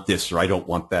don't want this or I don't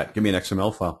want that. Give me an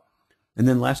XML file. And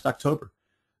then last October,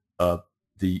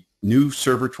 the new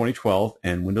Server 2012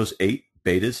 and Windows 8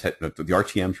 betas, the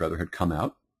RTMs rather, had come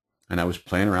out, and I was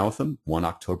playing around with them one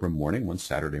October morning, one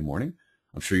Saturday morning.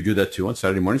 I'm sure you do that too on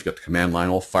Saturday mornings. You've got the command line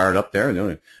all fired up there, and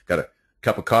you got a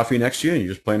cup of coffee next to you, and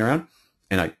you're just playing around.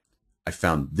 And I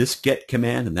found this get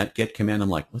command and that get command. I'm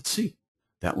like, let's see.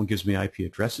 That one gives me IP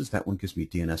addresses. That one gives me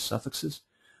DNS suffixes.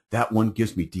 That one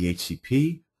gives me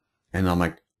DHCP. And I'm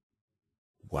like,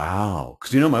 wow.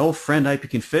 Because, my old friend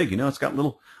ipconfig, it's got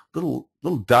little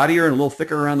dottier and a little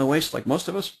thicker around the waist like most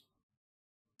of us.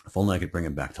 If only I could bring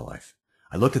him back to life.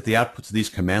 I looked at the outputs of these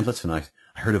commandlets, and I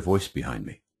heard a voice behind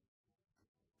me.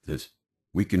 It says,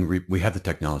 we have the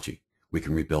technology. We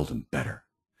can rebuild them better.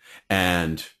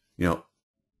 And,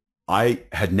 I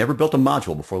had never built a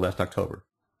module before last October.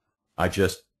 I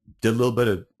just did a little bit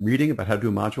of reading about how to do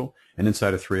a module, and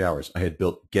inside of 3 hours, I had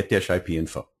built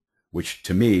get-ipinfo, which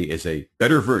to me is a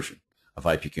better version of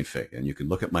ipconfig. And you can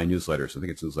look at my newsletters. I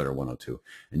think it's newsletter 102,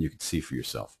 and you can see for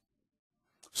yourself.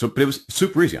 But it was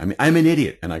super easy. I mean, I'm an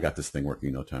idiot, and I got this thing working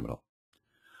in no time at all.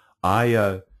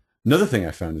 Another thing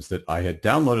I found is that I had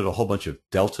downloaded a whole bunch of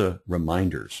Delta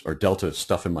reminders or Delta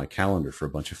stuff in my calendar for a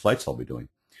bunch of flights I'll be doing.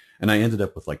 And I ended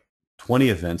up with 20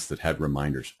 events that had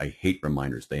reminders. I hate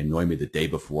reminders. They annoy me the day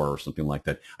before or something like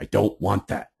that. I don't want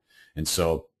that. And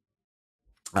so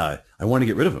I want to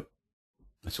get rid of them.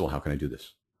 I said, well, how can I do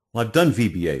this? Well, I've done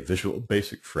VBA, Visual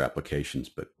Basic for Applications,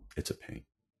 but it's a pain.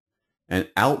 And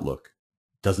Outlook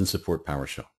doesn't support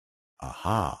PowerShell.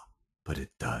 Aha, but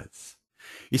it does.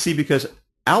 You see, because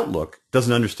Outlook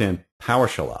doesn't understand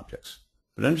PowerShell objects,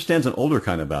 but it understands an older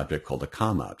kind of object called a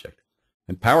COM object.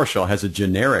 And PowerShell has a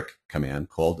generic command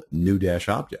called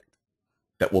new-object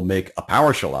that will make a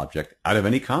PowerShell object out of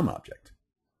any COM object.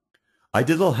 I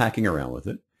did a little hacking around with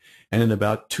it, and in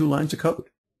about 2 lines of code,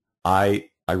 I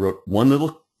wrote one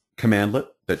little commandlet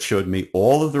that showed me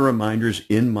all of the reminders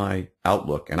in my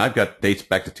Outlook, and I've got dates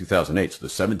back to 2008, so the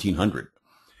 1700,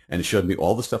 and it showed me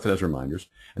all the stuff that has reminders,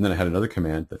 and then I had another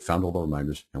command that found all the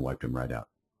reminders and wiped them right out.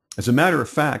 As a matter of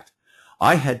fact,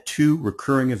 I had 2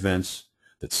 recurring events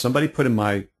that somebody put in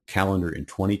my calendar in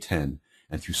 2010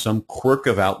 and through some quirk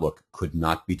of Outlook could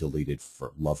not be deleted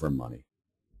for love or money.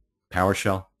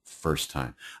 PowerShell, first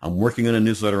time. I'm working on a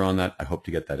newsletter on that. I hope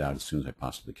to get that out as soon as I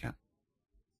possibly can.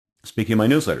 Speaking of my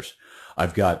newsletters,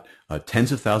 I've got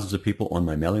tens of thousands of people on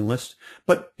my mailing list,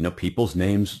 but people's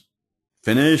names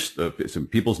finish, some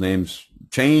people's names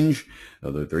change,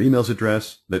 their email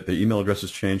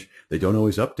addresses change. They don't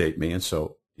always update me, and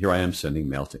so here I am sending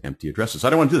mail to empty addresses. I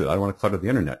don't want to do that. I don't want to clutter the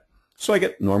internet. So I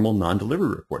get normal non-delivery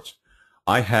reports.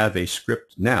 I have a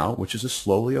script now, which is a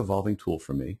slowly evolving tool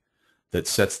for me, that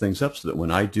sets things up so that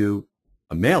when I do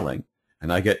a mailing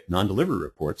and I get non-delivery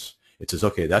reports, it says,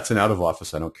 okay, that's an out of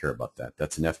office. I don't care about that.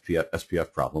 That's an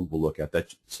SPF problem. We'll look at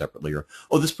that separately. Or,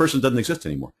 oh, this person doesn't exist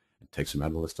anymore. It takes them out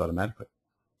of the list automatically.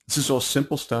 This is all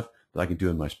simple stuff that I can do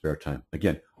in my spare time.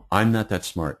 Again, I'm not that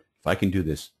smart. If I can do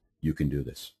this, you can do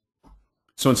this.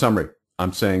 So in summary,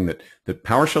 I'm saying that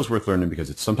PowerShell is worth learning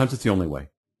because sometimes it's the only way.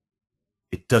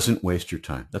 It doesn't waste your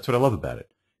time. That's what I love about it.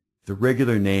 The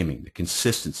regular naming, the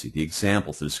consistency, the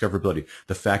examples, the discoverability,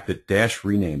 the fact that dash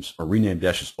renames or rename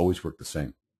dashes always work the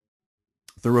same.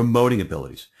 The remoting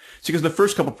abilities. See, because the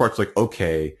first couple parts, like,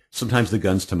 okay, sometimes the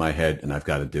gun's to my head and I've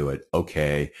got to do it.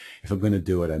 Okay, if I'm going to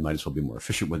do it, I might as well be more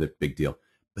efficient with it. Big deal.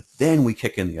 But then we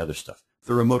kick in the other stuff.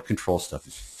 The remote control stuff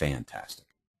is fantastic.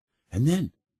 And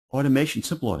then automation,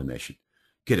 simple automation.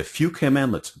 Get a few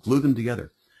commandlets, glue them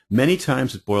together. Many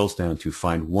times it boils down to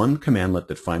find one commandlet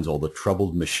that finds all the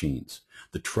troubled machines,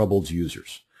 the troubled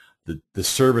users, the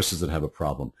services that have a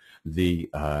problem, the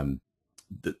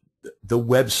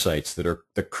websites that are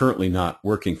currently not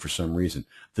working for some reason,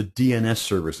 the DNS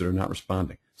servers that are not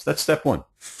responding. So that's step one,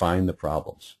 find the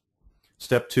problems.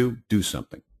 Step two, do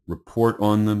something. Report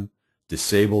on them,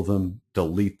 disable them,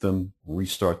 delete them,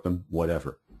 restart them,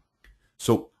 whatever.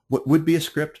 So what would be a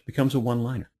script becomes a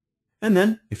one-liner. And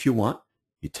then, if you want,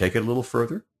 you take it a little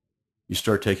further. You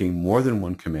start taking more than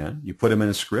one command. You put them in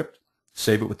a script,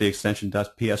 save it with the extension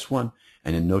 .ps1,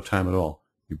 and in no time at all,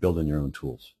 you're building your own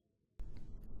tools.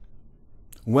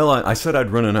 Well, I said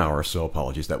I'd run an hour, so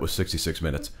apologies. That was 66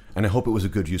 minutes, and I hope it was a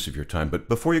good use of your time. But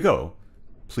before you go,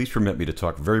 please permit me to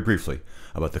talk very briefly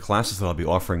about the classes that I'll be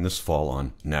offering this fall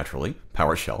on, naturally,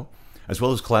 PowerShell, as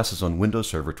well as classes on Windows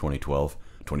Server 2012,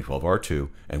 2012 R2,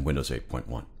 and Windows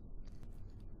 8.1.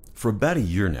 For about a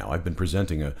year now, I've been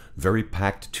presenting a very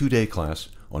packed 2-day class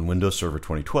on Windows Server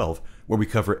 2012, where we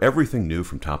cover everything new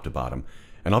from top to bottom,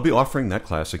 and I'll be offering that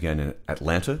class again in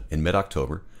Atlanta in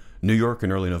mid-October, New York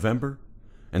in early November,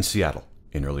 and Seattle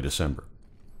in early December.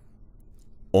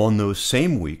 On those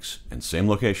same weeks and same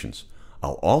locations,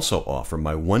 I'll also offer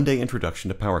my 1-day introduction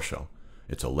to PowerShell.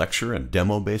 It's a lecture and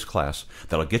demo-based class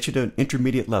that'll get you to an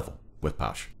intermediate level with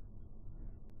Posh.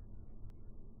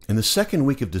 In the second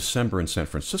week of December in San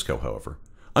Francisco, however,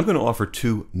 I'm going to offer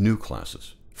 2 new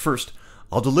classes. First,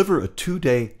 I'll deliver a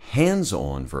 2-day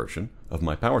hands-on version of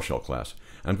my PowerShell class,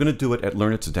 and I'm going to do it at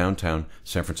Learn-It's downtown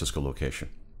San Francisco location.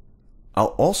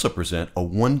 I'll also present a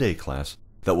 1-day class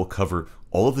that will cover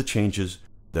all of the changes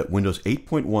that Windows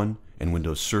 8.1 and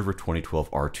Windows Server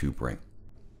 2012 R2 bring.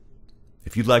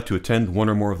 If you'd like to attend one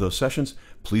or more of those sessions,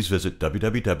 please visit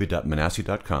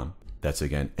www.minasi.com, that's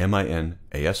again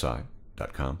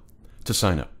MINASI.com, to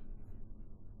sign up.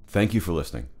 Thank you for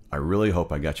listening. I really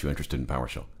hope I got you interested in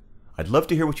PowerShell. I'd love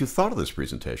to hear what you thought of this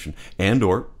presentation and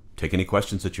or take any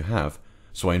questions that you have,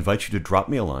 so I invite you to drop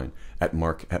me a line at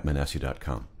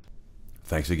mark@minasi.com.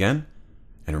 Thanks again,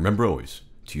 and remember always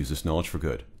to use this knowledge for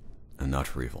good and not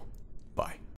for evil.